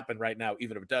think it happened right now,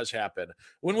 even if it does happen.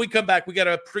 When we come back, we got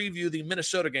to preview the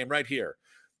Minnesota game right here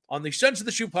on the Sons of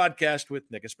the Shoe podcast with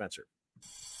Nick and Spencer.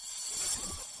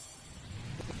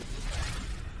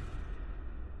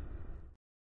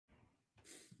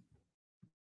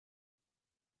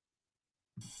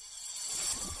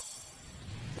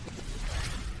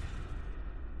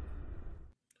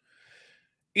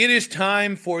 It is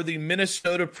time for the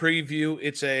Minnesota preview.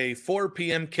 It's a 4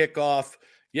 p.m. kickoff.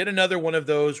 Yet another one of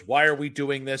those, why are we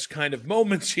doing this kind of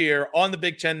moments here on the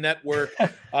Big Ten Network.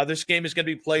 This game is going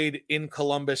to be played in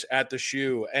Columbus at the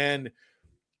Shoe. And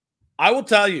I will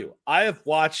tell you, I have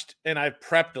watched and I've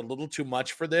prepped a little too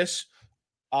much for this.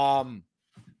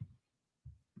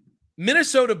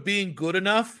 Minnesota being good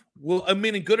enough,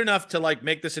 good enough to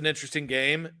make this an interesting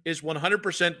game is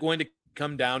 100% going to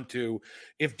come down to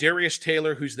if Darius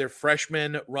Taylor, who's their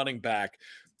freshman running back,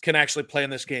 can actually play in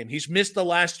this game. He's missed the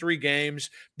last 3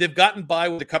 games. They've gotten by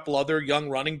with a couple other young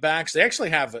running backs. They actually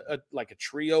have a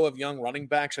trio of young running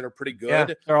backs that are pretty good.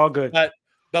 Yeah, they're all good. But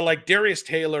like Darius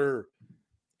Taylor,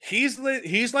 he's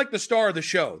like the star of the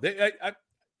show.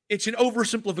 It's an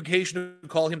oversimplification to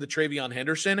call him the Travion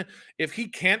Henderson. If he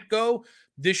can't go,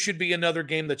 this should be another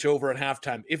game that's over at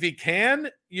halftime. If he can,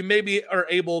 you maybe are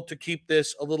able to keep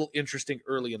this a little interesting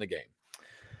early in the game.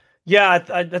 Yeah,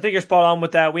 I think you're spot on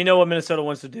with that. We know what Minnesota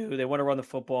wants to do. They want to run the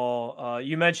football.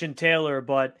 You mentioned Taylor,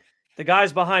 but the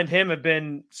guys behind him have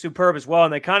been superb as well,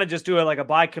 and they kind of just do a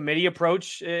by committee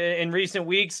approach in recent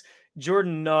weeks.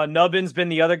 Jordan Nubbin's been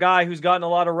the other guy who's gotten a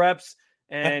lot of reps,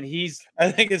 and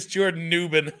I think it's Jordan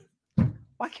Nubin.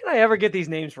 Why can't I ever get these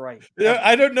names right?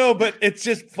 I don't know, but it's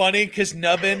just funny because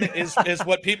Nubbin is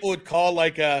what people would call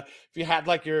if you had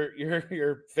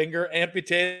your finger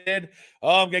amputated.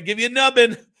 Oh, I'm gonna give you a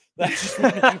nubbin. That's just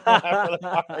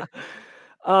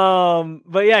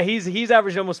but yeah, he's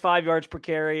averaged almost 5 yards per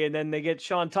carry, and then they get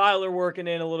Sean Tyler working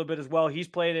in a little bit as well. He's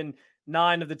played in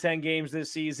 9 of the 10 games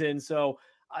this season, so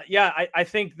I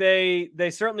think they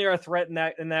certainly are a threat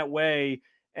in that way.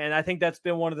 And I think that's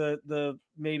been one of the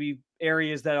maybe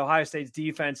areas that Ohio State's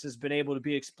defense has been able to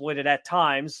be exploited at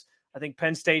times. I think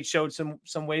Penn State showed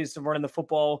some ways of running the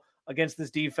football against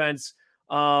this defense.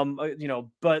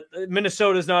 But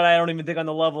Minnesota's not, I don't even think, on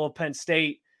the level of Penn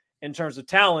State in terms of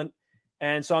talent.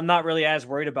 And so I'm not really as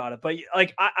worried about it. But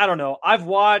like, I don't know. I've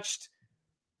watched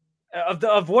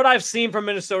of what I've seen from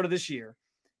Minnesota this year,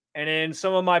 and in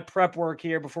some of my prep work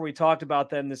here before we talked about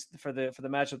them for the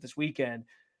matchup this weekend,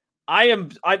 I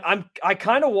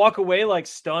kind of walk away like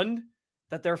stunned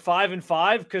that they're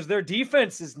 5-5 because their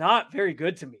defense is not very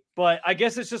good to me. But I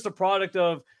guess it's just a product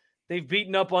of they've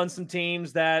beaten up on some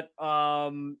teams that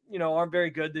aren't very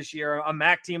good this year. A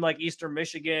MAC team like Eastern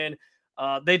Michigan.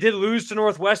 They did lose to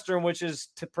Northwestern, which is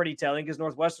pretty telling because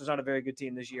Northwestern's not a very good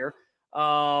team this year.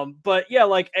 But yeah,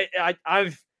 like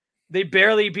they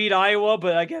barely beat Iowa,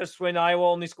 but I guess when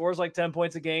Iowa only scores like 10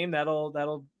 points a game,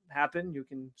 that'll happen. You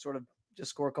can sort of just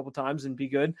score a couple times and be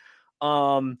good.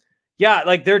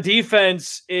 Like their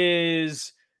defense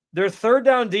their third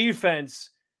down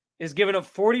defense is giving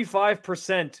up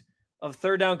 45% of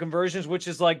third down conversions, which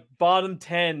is like bottom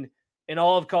 10 in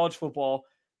all of college football.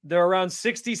 They're around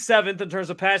 67th in terms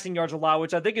of passing yards allowed,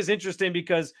 which I think is interesting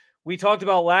because we talked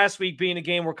about last week being a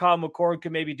game where Kyle McCord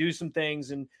could maybe do some things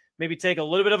and maybe take a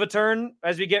little bit of a turn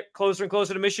as we get closer and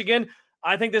closer to Michigan.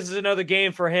 I think this is another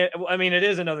game for him. I mean, it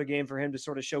is another game for him to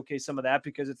sort of showcase some of that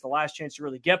because it's the last chance you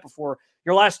really get before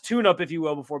your last tune-up, if you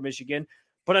will, before Michigan.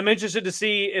 But I'm interested to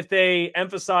see if they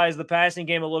emphasize the passing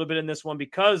game a little bit in this one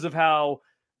because of how,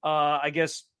 I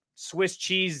guess, Swiss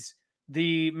cheese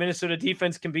the Minnesota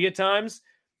defense can be at times.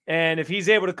 And if he's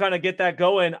able to kind of get that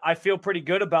going, I feel pretty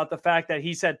good about the fact that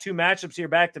he's had two matchups here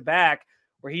back-to-back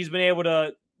where he's been able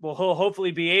to, he'll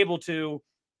hopefully be able to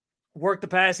work the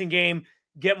passing game,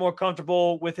 get more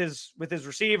comfortable with his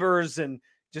receivers, and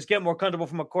just get more comfortable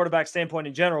from a quarterback standpoint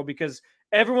in general, because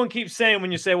everyone keeps saying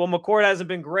when you say, well, McCord hasn't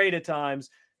been great at times,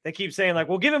 they keep saying like,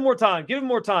 well, give him more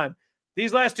time.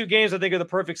 These last two games, I think, are the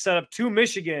perfect setup to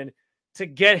Michigan to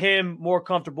get him more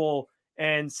comfortable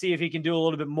and see if he can do a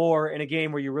little bit more in a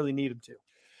game where you really need him to.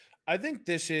 I think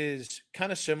this is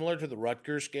kind of similar to the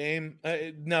Rutgers game.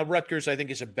 Now, Rutgers, I think,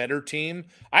 is a better team.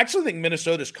 I actually think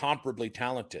Minnesota is comparably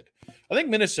talented. I think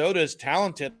Minnesota is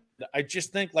talented. I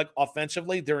just think, like,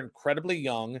 offensively, they're incredibly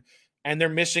young, and they're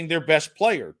missing their best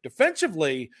player.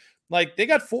 Defensively, like, they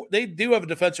do have a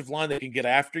defensive line that can get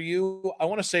after you. I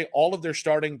want to say all of their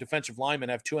starting defensive linemen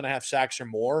have 2.5 sacks or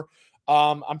more.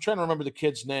 I'm trying to remember the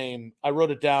kid's name. I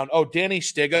wrote it down. Oh, Danny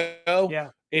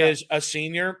Stigo is a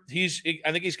senior.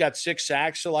 I think he's got 6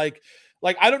 sacks. So like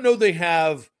I don't know they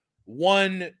have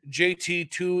one JT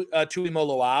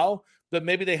Tuimoloau, but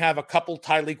maybe they have a couple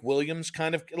Tyleik Williams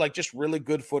kind of like just really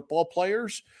good football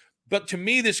players. But to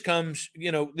me, this comes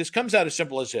out as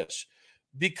simple as this.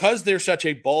 Because they're such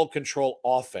a ball control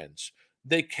offense,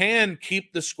 they can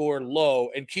keep the score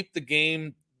low and keep the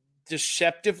game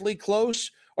deceptively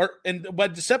close. And by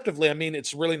deceptively, I mean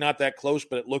it's really not that close,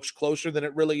 but it looks closer than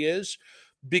it really is.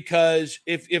 Because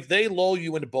if they lull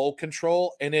you into ball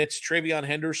control and it's Travion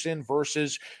Henderson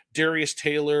versus Darius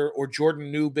Taylor or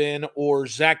Jordan Newbin or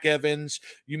Zach Evans,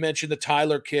 you mentioned the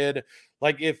Tyler kid.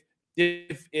 Like if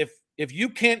you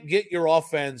can't get your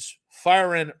offense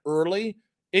firing early,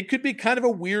 it could be kind of a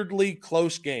weirdly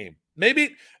close game.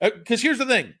 Maybe because here's the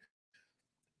thing: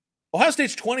 Ohio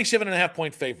State's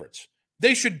 27.5-point favorites.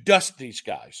 They should dust these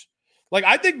guys. Like,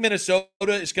 I think Minnesota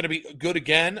is going to be good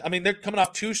again. I mean, they're coming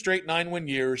off 2 straight 9-win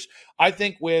years. I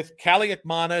think with Callie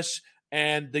Ekmanis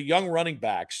and the young running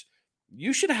backs,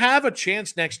 you should have a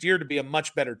chance next year to be a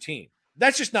much better team.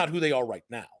 That's just not who they are right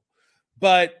now.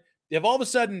 But if all of a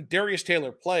sudden Darius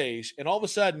Taylor plays and all of a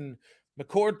sudden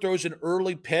McCord throws an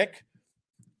early pick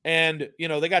and,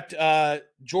 they got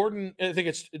Jordan, I think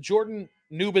it's Jordan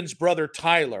Newbin's brother,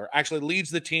 Tyler, actually leads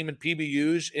the team in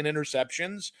PBUs in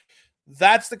interceptions.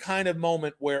 That's the kind of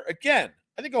moment where, again,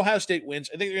 I think Ohio State wins.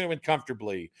 I think they're going to win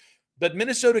comfortably. But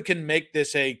Minnesota can make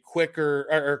this a quicker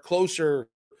or closer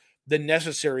than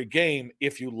necessary game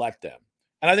if you let them.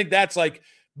 And I think that's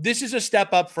this is a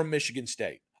step up from Michigan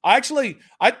State. I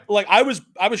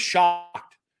was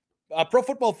shocked. Pro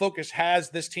Football Focus has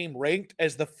this team ranked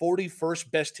as the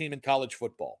 41st best team in college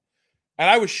football. And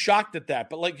I was shocked at that.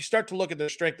 But you start to look at their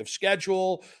strength of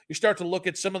schedule, you start to look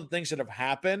at some of the things that have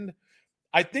happened.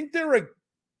 I think they're a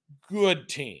good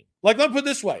team. Let me put it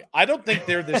this way. I don't think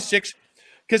they're the 6th,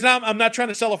 because now I'm not trying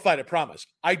to sell a fight, I promise.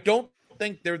 I don't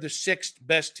think they're the 6th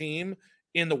best team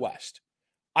in the West.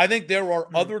 I think there are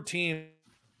other teams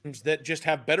that just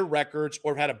have better records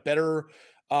or have had a better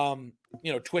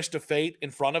twist of fate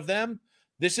in front of them.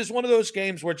 This is one of those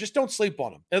games where just don't sleep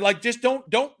on them. And just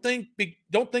don't think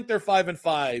they're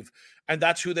 5-5 and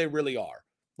that's who they really are.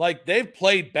 They've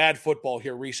played bad football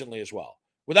here recently as well.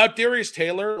 Without Darius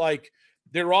Taylor,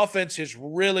 their offense has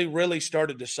really, really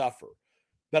started to suffer.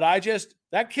 But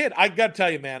that kid, I got to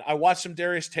tell you, man, I watched some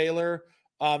Darius Taylor.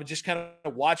 just kind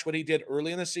of watch what he did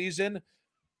early in the season.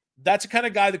 That's the kind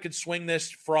of guy that could swing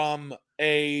this from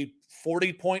a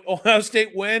 40-point Ohio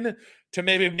State win to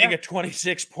maybe being a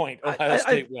 26-point Ohio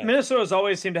State win. Minnesota's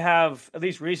always seemed to have, at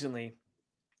least recently,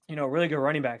 really good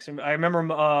running backs. I remember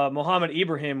Mohamed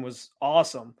Ibrahim was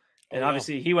awesome. And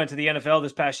obviously he went to the NFL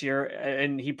this past year,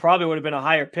 and he probably would have been a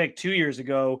higher pick 2 years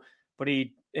ago. But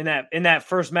he in that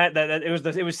first match that it was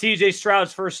CJ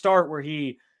Stroud's first start where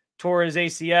he tore his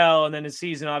ACL, and then his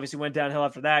season obviously went downhill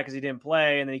after that because he didn't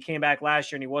play, and then he came back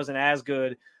last year and he wasn't as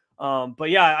good. But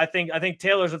yeah, I think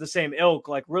Taylor's of the same ilk,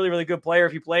 like really, really good player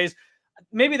if he plays.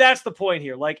 Maybe that's the point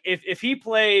here. Like if he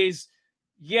plays,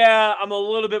 yeah, I'm a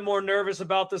little bit more nervous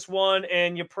about this one,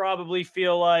 and you probably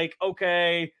feel like,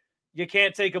 okay, you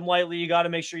can't take him lightly. You got to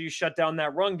make sure you shut down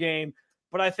that run game.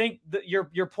 But I think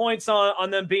your points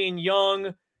on them being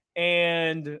young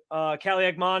and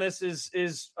Kaliakmanis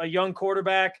is a young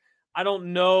quarterback. I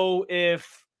don't know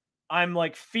if I'm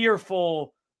like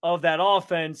fearful of that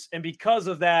offense. And because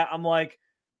of that, I'm like,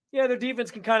 yeah, their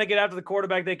defense can kind of get after the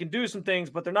quarterback. They can do some things,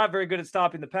 but they're not very good at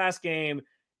stopping the pass game.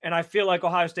 And I feel like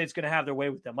Ohio State's going to have their way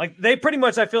with them. Like they pretty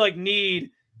much, I feel like,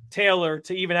 need Taylor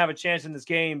to even have a chance in this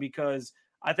game, because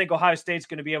I think Ohio State's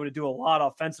going to be able to do a lot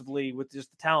offensively with just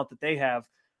the talent that they have.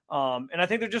 And I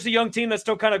think they're just a young team that's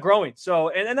still kind of growing. So,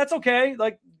 and that's okay.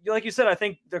 Like you said, I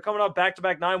think they're coming off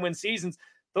back-to-back 9-win seasons.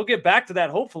 They'll get back to that,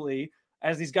 hopefully,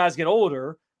 as these guys get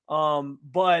older.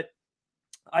 But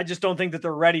I just don't think that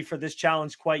they're ready for this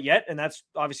challenge quite yet. And that's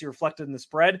obviously reflected in the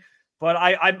spread. But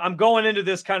I'm going into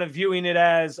this kind of viewing it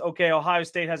as, okay, Ohio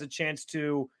State has a chance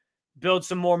to build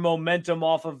some more momentum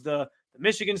off of the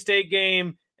Michigan State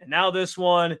game and now this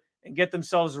one, and get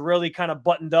themselves really kind of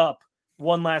buttoned up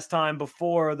one last time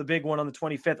before the big one on the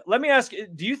 25th. Let me ask you,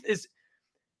 is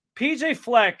PJ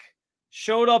Fleck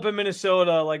showed up in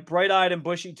Minnesota like bright-eyed and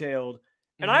bushy-tailed?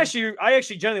 And I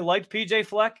actually generally liked PJ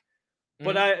Fleck,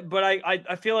 but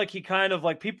I feel like he kind of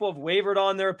like, people have wavered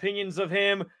on their opinions of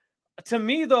him. To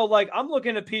me, though, like I'm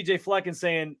looking at PJ Fleck and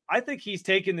saying, I think he's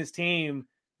taken this team,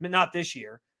 not this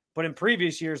year, but in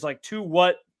previous years, like to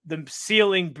what the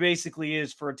ceiling basically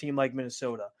is for a team like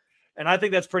Minnesota. And I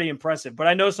think that's pretty impressive. But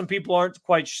I know some people aren't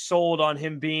quite sold on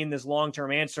him being this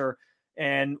long-term answer,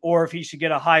 or if he should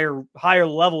get a higher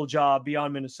level job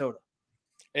beyond Minnesota.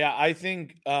 Yeah, I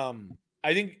think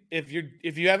if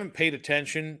you haven't paid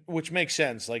attention, which makes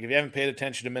sense, like if you haven't paid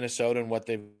attention to Minnesota and what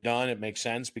they've done, it makes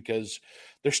sense because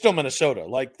they're still Minnesota.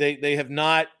 Like they have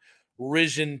not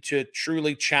risen to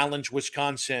truly challenge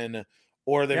Wisconsin,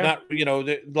 or they're not,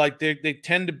 they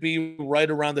tend to be right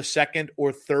around the second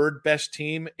or third best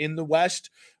team in the West,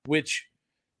 which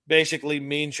basically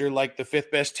means you're like the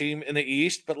fifth best team in the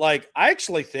East. But like, I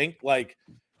actually think like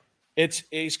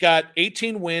he's got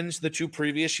 18 wins the 2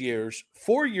 previous years.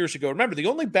 4 years ago, remember, the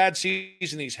only bad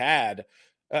season he's had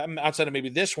outside of maybe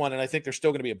this one, and I think they're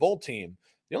still going to be a bowl team,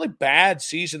 the only bad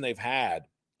season they've had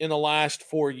in the last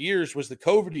 4 years was the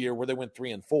COVID year where they went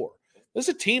 3-4. This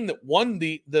is a team that won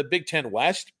the Big Ten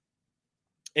West,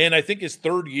 and I think his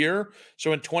third year.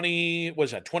 So in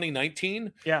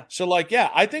 2019? Yeah. So like, yeah,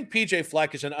 I think PJ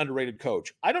Fleck is an underrated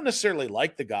coach. I don't necessarily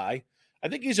like the guy. I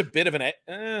think he's a bit of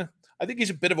I think he's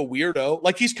a bit of a weirdo.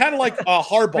 Like he's kind of like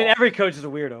Harbaugh. I mean, every coach is a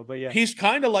weirdo, but yeah. He's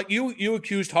kind of like you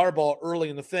accused Harbaugh early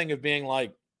in the thing of being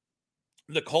like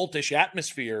the cultish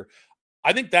atmosphere.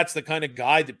 I think that's the kind of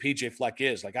guy that PJ Fleck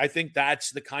is. Like I think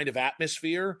that's the kind of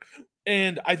atmosphere.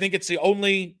 And I think it's the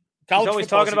only college. He's always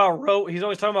talking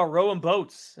about rowing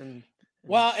boats and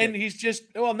he's just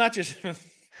not just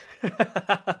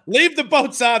leave the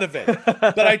boats out of it.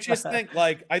 But I just think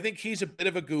I think he's a bit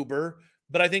of a goober,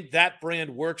 but I think that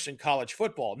brand works in college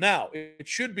football. Now, it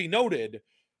should be noted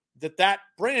that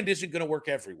brand isn't going to work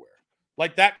everywhere.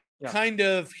 Like that kind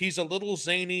of, he's a little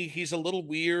zany, he's a little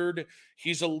weird,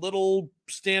 he's a little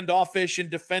standoffish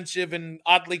and defensive and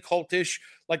oddly cultish.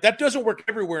 Like that doesn't work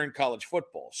everywhere in college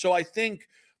football. So I think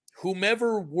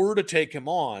whomever were to take him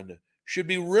on should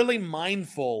be really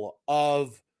mindful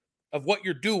of what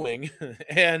you're doing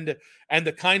and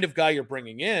the kind of guy you're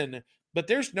bringing in. But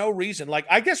there's no reason. Like,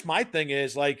 I guess my thing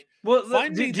is find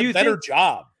me the better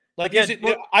job. Like,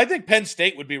 I think Penn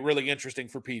State would be really interesting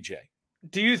for PJ.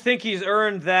 Do you think he's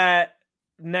earned that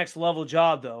next level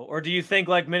job though? Or do you think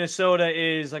like Minnesota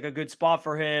is like a good spot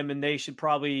for him and they should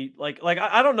probably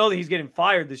I don't know that he's getting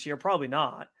fired this year. Probably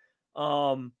not.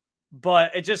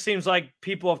 But it just seems like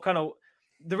people have kind of,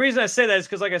 the reason I say that is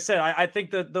because like I said, I think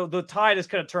the tide has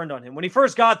kind of turned on him. When he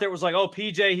first got there, it was like, oh,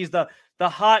 PJ, he's the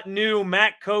hot new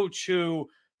MAC coach who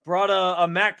brought a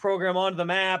MAC program onto the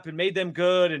map and made them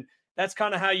good. And that's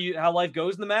kind of how life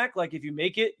goes in the MAC. Like if you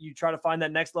make it, you try to find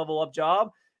that next level up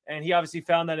job. and he obviously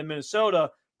found that in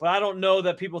Minnesota. But I don't know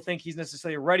that people think he's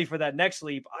necessarily ready for that next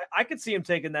leap. I could see him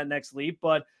taking that next leap,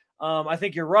 but I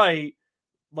think you're right.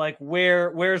 Like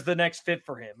where's the next fit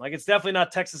for him? Like it's definitely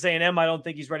not Texas A&M. I don't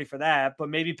think he's ready for that. But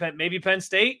maybe Penn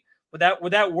State. Would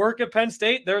that work at Penn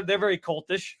State? They're very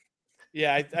cultish.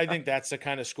 Yeah, I think that's the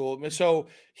kind of school. So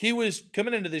he was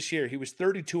coming into this year. He was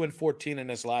 32-14 in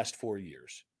his last 4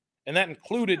 years, and that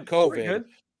included COVID,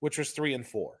 which was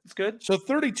 3-4. It's good. So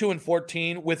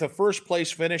 32-14 with a first place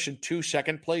finish and 2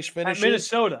 second place finishes. At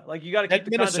Minnesota, like you got to keep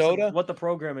the Minnesota of what the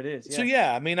program it is. Yeah. So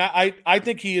yeah, I mean, I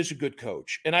think he is a good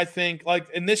coach, and I think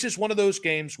and this is one of those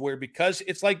games where because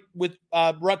it's like with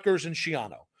Rutgers and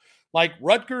Schiano, like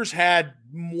Rutgers had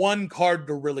one card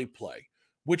to really play,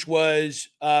 which was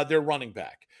their running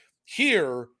back.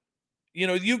 Here,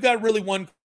 you've got really one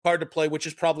card to play, which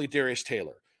is probably Darius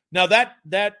Taylor. Now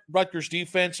that Rutgers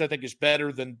defense, I think, is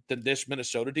better than this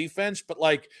Minnesota defense. But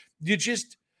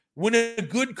when a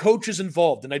good coach is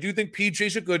involved, and I do think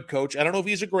PJ's a good coach. I don't know if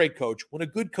he's a great coach. When a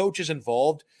good coach is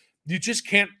involved, you just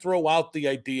can't throw out the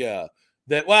idea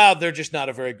that, wow, they're just not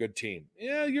a very good team.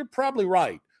 Yeah, you're probably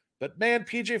right. But man,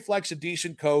 PJ Fleck's a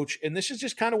decent coach, and this is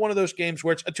just kind of one of those games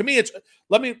where to me it's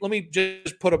let me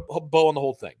just put a bow on the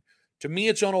whole thing. To me,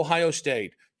 it's on Ohio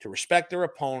State to respect their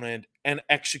opponent and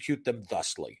execute them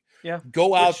thusly. Yeah,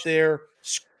 go out there,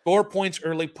 score points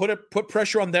early, put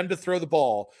pressure on them to throw the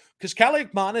ball. Because Calais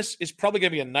McManus is probably going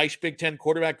to be a nice Big Ten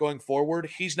quarterback going forward.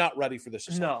 He's not ready for this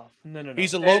assignment. No.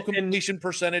 He's a low completion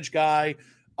percentage guy.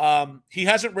 He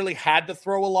hasn't really had to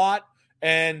throw a lot.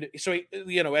 And so,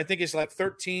 I think it's like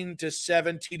 13-7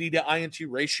 TD to INT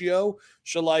ratio.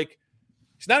 So,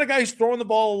 he's not a guy who's throwing the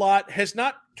ball a lot, has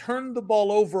not turned the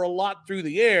ball over a lot through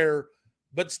the air,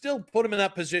 but still put him in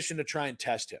that position to try and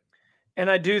test him. And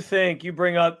I do think you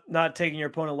bring up not taking your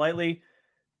opponent lightly.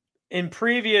 In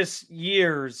previous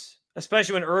years,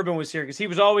 especially when Urban was here, because he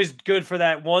was always good for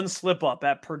that one slip up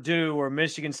at Purdue or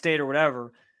Michigan State or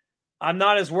whatever. I'm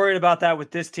not as worried about that with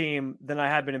this team than I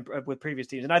have been with previous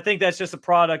teams. And I think that's just a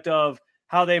product of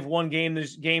how they've won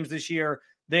games this year.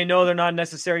 They know they're not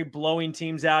necessarily blowing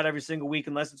teams out every single week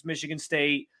unless it's Michigan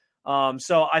State.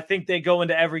 So I think they go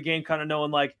into every game kind of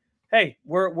knowing hey,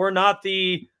 we're not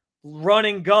the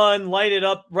running gun, lighting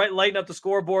up the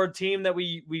scoreboard team that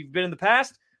we've been in the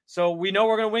past. So we know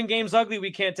we're going to win games ugly. We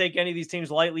can't take any of these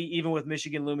teams lightly, even with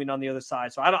Michigan looming on the other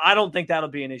side. So I don't think that'll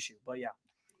be an issue. But yeah.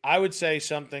 I would say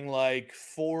something like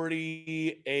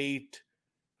 48-13.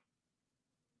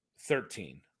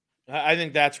 I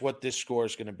think that's what this score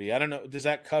is going to be. I don't know. Is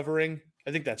that covering?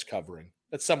 I think that's covering.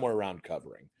 That's somewhere around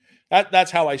covering.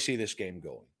 That's how I see this game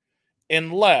going.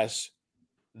 Unless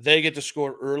they get to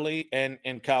score early and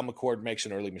Kyle McCord makes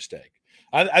an early mistake.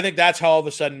 I think that's how all of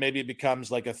a sudden maybe it becomes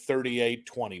like a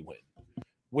 38-20 win,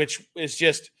 which is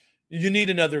just you need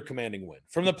another commanding win.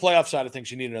 From the playoff side of things,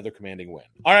 you need another commanding win.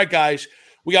 All right, guys.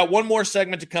 We got one more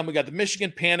segment to come. We got the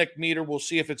Michigan Panic Meter. We'll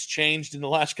see if it's changed in the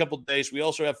last couple of days. We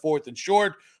also have Fourth and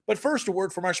Short. But first, a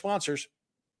word from our sponsors.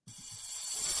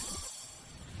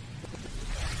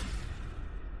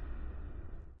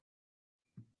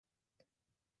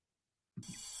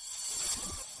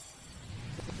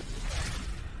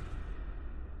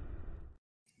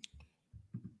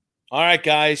 All right,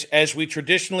 guys, as we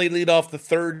traditionally lead off the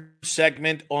third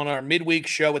segment on our midweek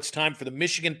show, it's time for the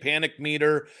Michigan Panic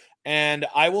Meter. And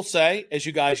I will say, as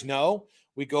you guys know,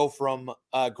 we go from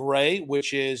gray,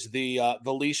 which is the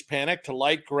least panic, to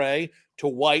light gray, to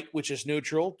white, which is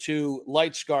neutral, to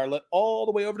light scarlet, all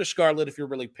the way over to scarlet if you're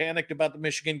really panicked about the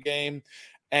Michigan game.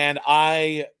 And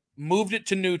I moved it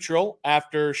to neutral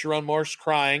after Sharon Morse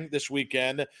crying this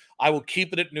weekend. I will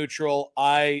keep it at neutral.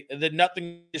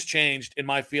 Nothing has changed in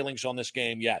my feelings on this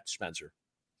game yet, Spencer.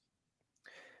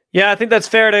 Yeah, I think that's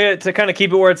fair to kind of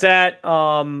keep it where it's at.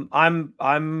 I'm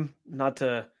not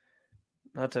to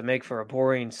make for a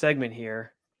boring segment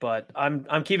here, but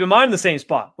I'm keeping mine in the same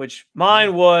spot, which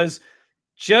mine was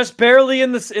just barely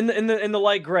in the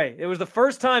light gray. It was the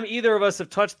first time either of us have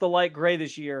touched the light gray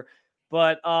this year,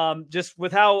 but just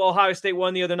with how Ohio State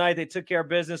won the other night, they took care of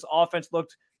business. Offense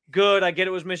looked good. I get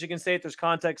it was Michigan State. There's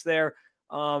context there.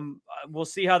 We'll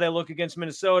see how they look against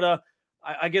Minnesota.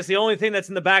 I guess the only thing that's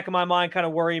in the back of my mind kind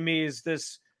of worrying me is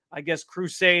this, I guess,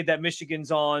 crusade that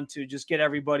Michigan's on to just get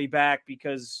everybody back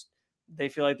because they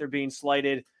feel like they're being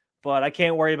slighted. But I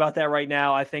can't worry about that right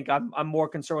now. I think I'm more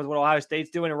concerned with what Ohio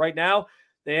State's doing. And right now,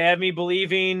 they have me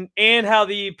believing, and how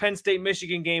the Penn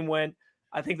State-Michigan game went,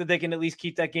 I think that they can at least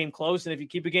keep that game close. And if you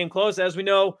keep a game close, as we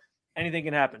know, anything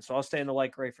can happen. So I'll stay in the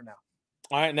light gray for now.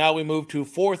 All right, now we move to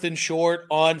Fourth and Short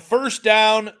on first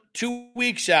down, 2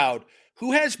 weeks out.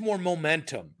 Who has more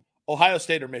momentum, Ohio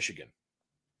State or Michigan?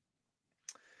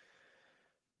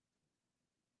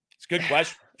 good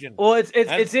question. Well, it's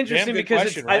interesting because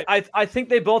question, right? I think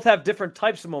they both have different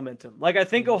types of momentum. Like I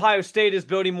think Ohio State is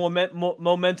building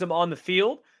momentum on the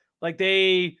field. Like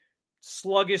they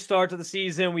sluggish start to the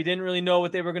season. We didn't really know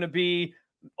what they were going to be.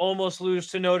 Almost lose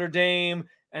to Notre Dame,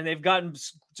 and they've gotten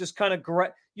just kind of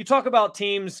great. You talk about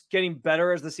teams getting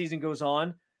better as the season goes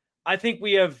on. I think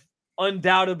we have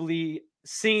undoubtedly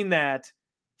seen that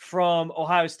from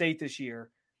Ohio State this year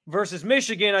versus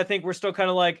Michigan. I think we're still kind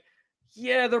of like,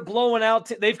 yeah, they're blowing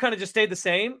out. They've kind of just stayed the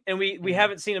same, and we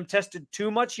haven't seen them tested too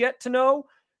much yet to know.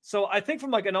 So I think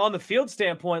from like an on the field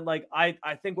standpoint, like I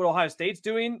think what Ohio State's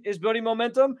doing is building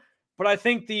momentum, but I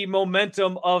think the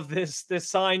momentum of this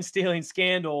sign stealing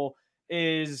scandal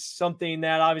is something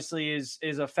that obviously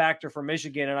is a factor for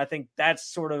Michigan, and I think that's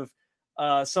sort of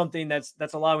something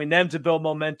that's allowing them to build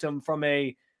momentum from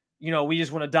a, we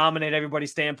just want to dominate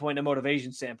everybody's standpoint and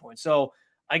motivation standpoint. So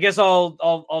I guess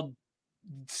I'll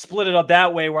split it up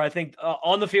that way, where I think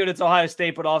on the field it's Ohio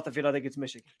State, but off the field I think it's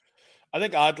Michigan. I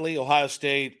think oddly Ohio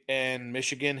State and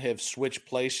Michigan have switched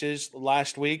places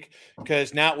last week,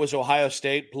 because now it was Ohio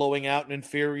State blowing out an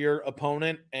inferior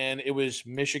opponent, and it was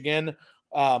Michigan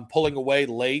pulling away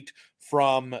late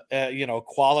from a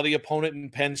quality opponent in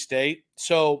Penn State.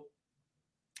 So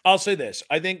I'll say this: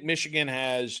 I think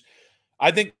Michigan's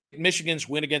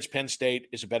win against Penn State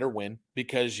is a better win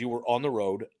because you were on the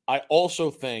road. I also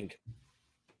think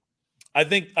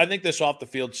this off the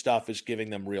field stuff is giving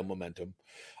them real momentum.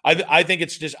 I think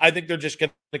they're just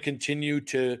going to continue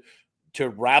to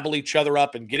rabble each other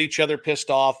up and get each other pissed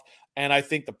off. And I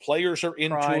think the players are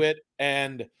into it.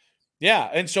 And yeah.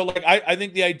 And so like, I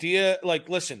think the idea, like,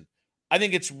 listen, I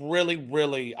think it's really,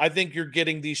 really, I think you're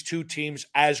getting these two teams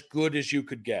as good as you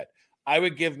could get. I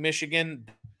would give Michigan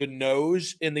the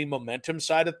nose in the momentum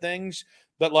side of things.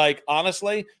 But like,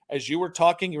 honestly, as you were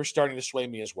talking, you were starting to sway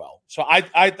me as well. So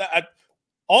I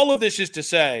all of this is to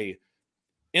say,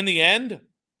 in the end,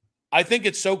 I think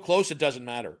it's so close it doesn't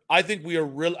matter. I think we are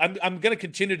really. I'm going to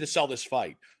continue to sell this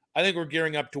fight. I think we're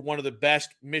gearing up to one of the best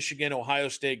Michigan-Ohio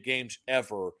State games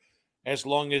ever. As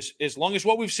long as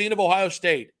what we've seen of Ohio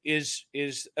State is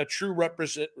a true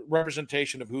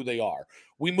representation of who they are.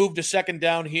 We moved to second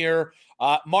down here.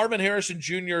 Marvin Harrison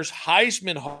Jr.'s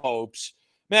Heisman hopes.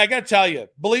 Man, I got to tell you,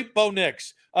 bleep Bo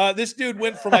Nix. This dude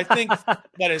went from, I think,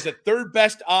 what is it, third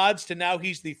best odds to now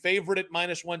he's the favorite at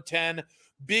 -110.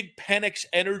 Big Penix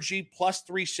energy, plus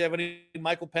 370,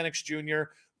 Michael Penix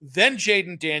Jr. Then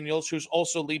Jaden Daniels, who's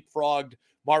also leapfrogged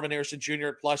Marvin Harrison Jr.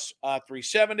 at plus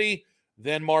 370.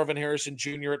 Then Marvin Harrison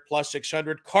Jr. at plus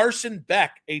 600. Carson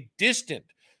Beck, a distant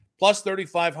plus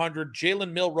 3,500.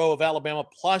 Jalen Milroe of Alabama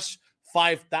plus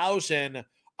 5,000.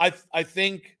 I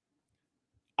think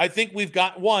we've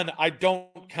got one. I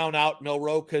don't count out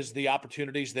Milroe because the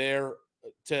opportunity's there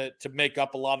to make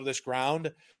up a lot of this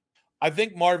ground. I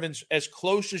think Marvin's as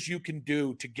close as you can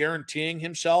do to guaranteeing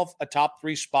himself a top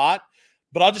 3 spot.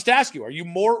 But I'll just ask you, are you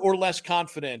more or less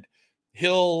confident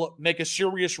he'll make a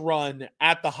serious run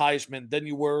at the Heisman than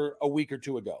you were a week or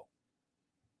two ago?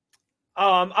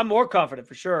 I'm more confident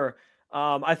for sure.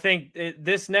 I think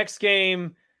this next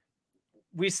game,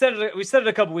 we said it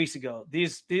a couple weeks ago.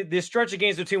 This stretch of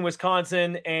games between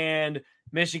Wisconsin and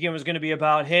Michigan was going to be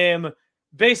about him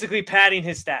basically padding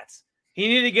his stats. He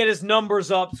needed to get his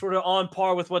numbers up sort of on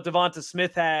par with what Devonta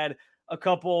Smith had a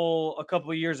couple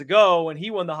of years ago when he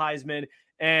won the Heisman.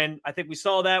 And I think we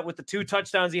saw that with the 2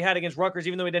 touchdowns he had against Rutgers,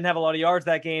 even though he didn't have a lot of yards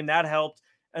that game, that helped.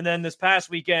 And then this past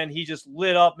weekend, he just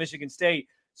lit up Michigan State.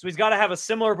 So he's got to have a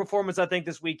similar performance, I think,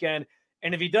 this weekend.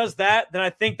 And if he does that, then I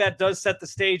think that does set the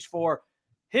stage for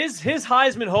his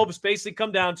Heisman hopes basically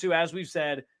come down to, as we've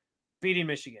said, beating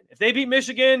Michigan. If they beat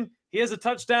Michigan, he has a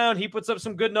touchdown, he puts up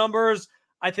some good numbers.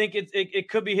 I think it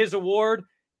could be his award.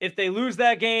 If they lose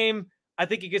that game, I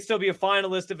think he could still be a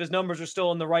finalist if his numbers are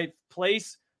still in the right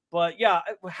place. But yeah,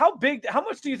 how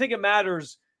much do you think it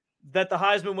matters that the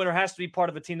Heisman winner has to be part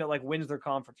of a team that like wins their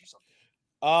conference or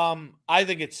something? I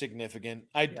think it's significant.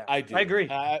 I do. I agree.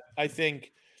 I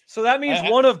think so. That means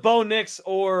one of Bo Nix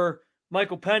or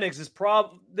Michael Penix is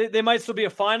they might still be a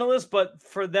finalist, but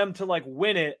for them to like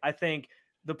win it, I think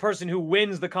the person who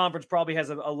wins the conference probably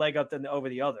has a leg up over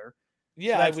the other.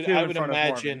 Yeah, So I would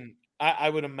imagine. I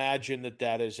would imagine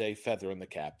that is a feather in the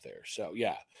cap there. So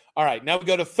yeah. All right, now we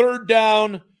go to third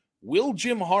down. Will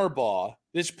Jim Harbaugh?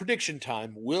 This prediction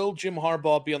time. Will Jim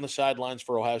Harbaugh be on the sidelines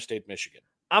for Ohio State, Michigan?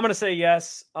 I'm going to say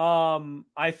yes.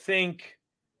 I think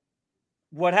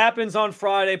what happens on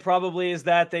Friday probably is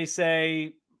that they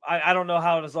say, I don't know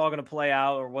how it is all going to play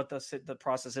out or what the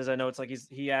process is. I know it's like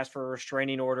he asked for a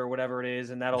restraining order or whatever it is,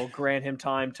 and that'll grant him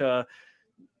time to,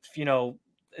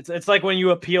 It's like when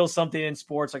you appeal something in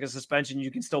sports, like a suspension,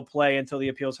 you can still play until the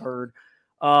appeal's heard.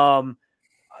 I'm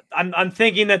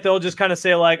thinking that they'll just kind of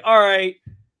say like, all right,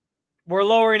 we're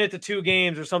lowering it to 2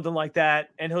 games or something like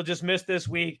that, and he'll just miss this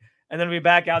week, and then we'll be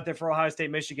back out there for Ohio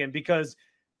State, Michigan. Because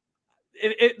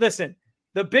listen,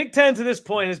 the Big Ten to this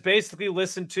point has basically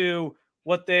listened to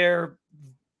what their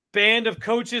band of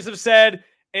coaches have said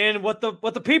and what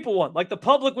the people want. Like the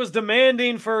public was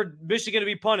demanding for Michigan to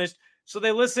be punished, so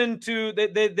they listened to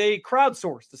they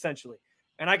crowdsourced essentially.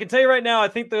 And I can tell you right now, I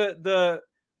think the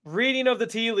reading of the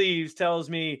tea leaves tells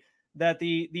me that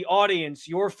the audience,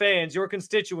 your fans, your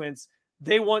constituents,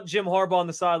 they want Jim Harbaugh on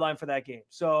the sideline for that game.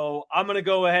 So I'm going to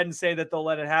go ahead and say that they'll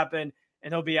let it happen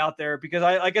and he'll be out there because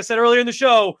like I said earlier in the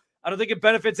show, I don't think it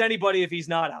benefits anybody if he's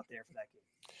not out there for that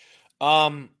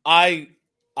game.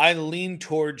 I lean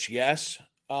towards yes.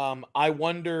 I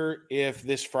wonder if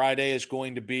this Friday is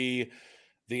going to be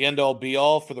the end-all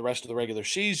be-all for the rest of the regular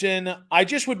season. I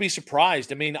just would be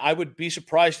surprised. I mean, I would be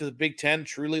surprised if the Big Ten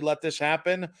truly let this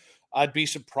happen. I'd be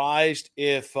surprised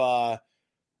if I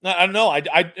don't know.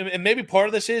 And maybe part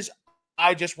of this is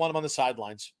I just want him on the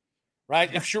sidelines, right?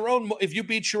 If you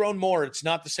beat Sharon Moore, it's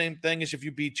not the same thing as if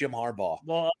you beat Jim Harbaugh.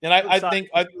 Well, and I think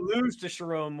if you lose to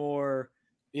Sharon Moore.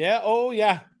 Yeah. Oh,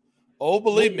 yeah. Oh,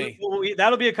 believe me.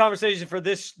 That'll be a conversation for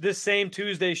this same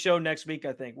Tuesday show next week,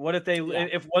 I think. What if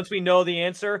if once we know the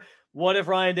answer, what if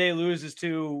Ryan Day loses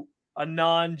to a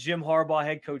non-Jim Harbaugh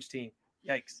head coach team?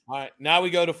 Yikes. All right. Now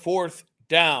we go to fourth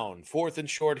down, fourth and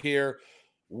short here.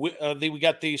 We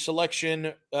got the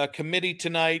selection committee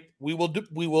tonight. We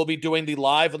will be doing the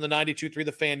live on the 92.3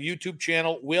 The Fan YouTube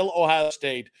channel. Will Ohio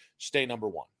State stay number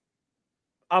 1?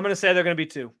 I'm going to say they're going to be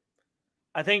 2.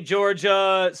 I think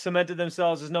Georgia cemented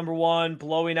themselves as number 1,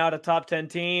 blowing out a top 10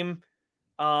 team.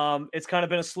 It's kind of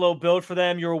been a slow build for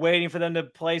them. You were waiting for them to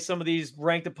play some of these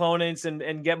ranked opponents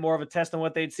and get more of a test on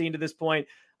what they'd seen to this point.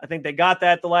 I think they got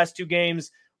that the last 2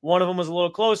 games. One of them was a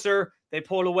little closer. They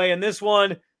pulled away in this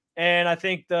one. And I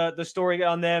think the story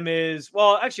on them is,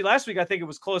 well, actually last week I think it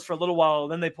was close for a little while.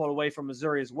 Then they pulled away from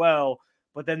Missouri as well.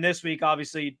 But then this week,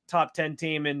 obviously, top 10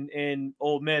 team in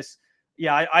Ole Miss.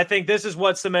 Yeah, I think this is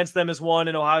what cements them as 1,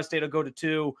 and Ohio State will go to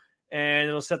 2, and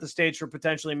it'll set the stage for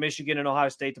potentially Michigan and Ohio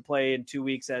State to play in 2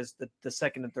 weeks as the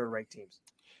second and third ranked teams.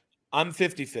 I'm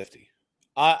 50-50.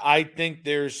 I think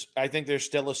there's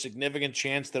still a significant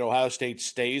chance that Ohio State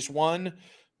stays 1,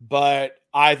 but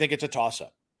I think it's a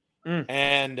toss-up.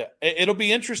 And it'll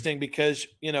be interesting because,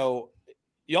 you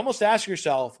almost ask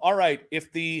yourself, all right,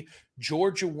 if the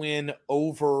Georgia win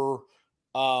over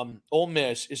Ole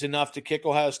Miss is enough to kick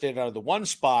Ohio State out of the 1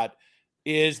 spot,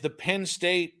 is the Penn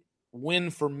State win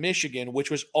for Michigan, which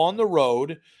was on the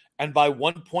road and by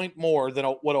 1 point more than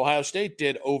what Ohio State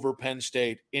did over Penn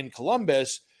State in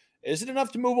Columbus, is it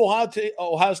enough to move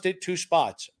Ohio State 2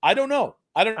 spots? I don't know.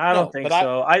 I don't think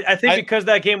so. I think because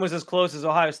that game was as close as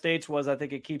Ohio State's was, I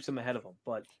think it keeps them ahead of them.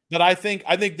 But I think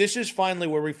this is finally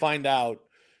where we find out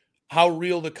how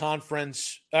real the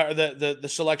conference or the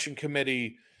selection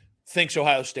committee thinks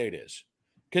Ohio State is.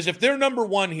 Because if they're number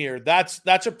 1 here, that's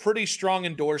a pretty strong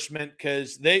endorsement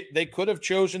because they could have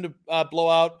chosen to blow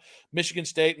out Michigan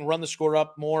State and run the score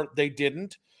up more. They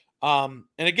didn't. And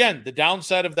again, the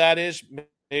downside of that is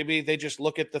maybe they just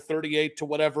look at the 38 to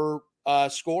whatever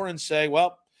score and say,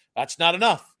 well, that's not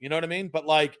enough. You know what I mean? But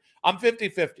I'm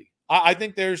 50-50. I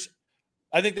think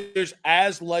there's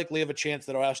as likely of a chance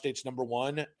that Ohio State's number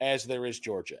 1 as there is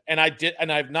Georgia. And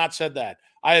I've not said that.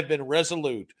 I have been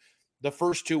resolute. The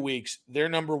first 2 weeks, they're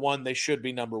number 1. They should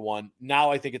be number 1. Now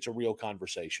I think it's a real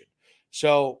conversation.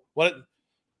 So what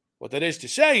that is to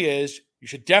say is you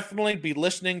should definitely be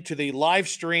listening to the live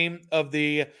stream of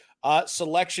the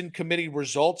selection committee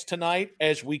results tonight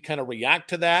as we kind of react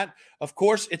to that. Of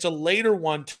course, it's a later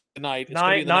one tonight. It's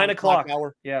 9 o'clock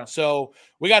hour. Yeah. So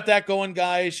we got that going,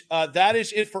 guys. That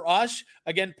is it for us.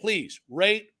 Again, please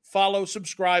rate, follow,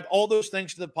 subscribe, all those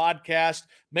things to the podcast.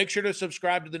 Make sure to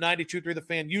subscribe to the 92.3 The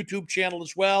Fan YouTube channel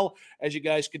as well as you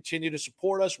guys continue to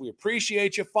support us. We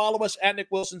appreciate you. Follow us at Nick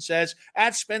Wilson Says,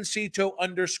 at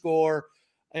Spencito_.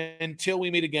 Until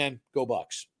we meet again, go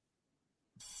Bucks.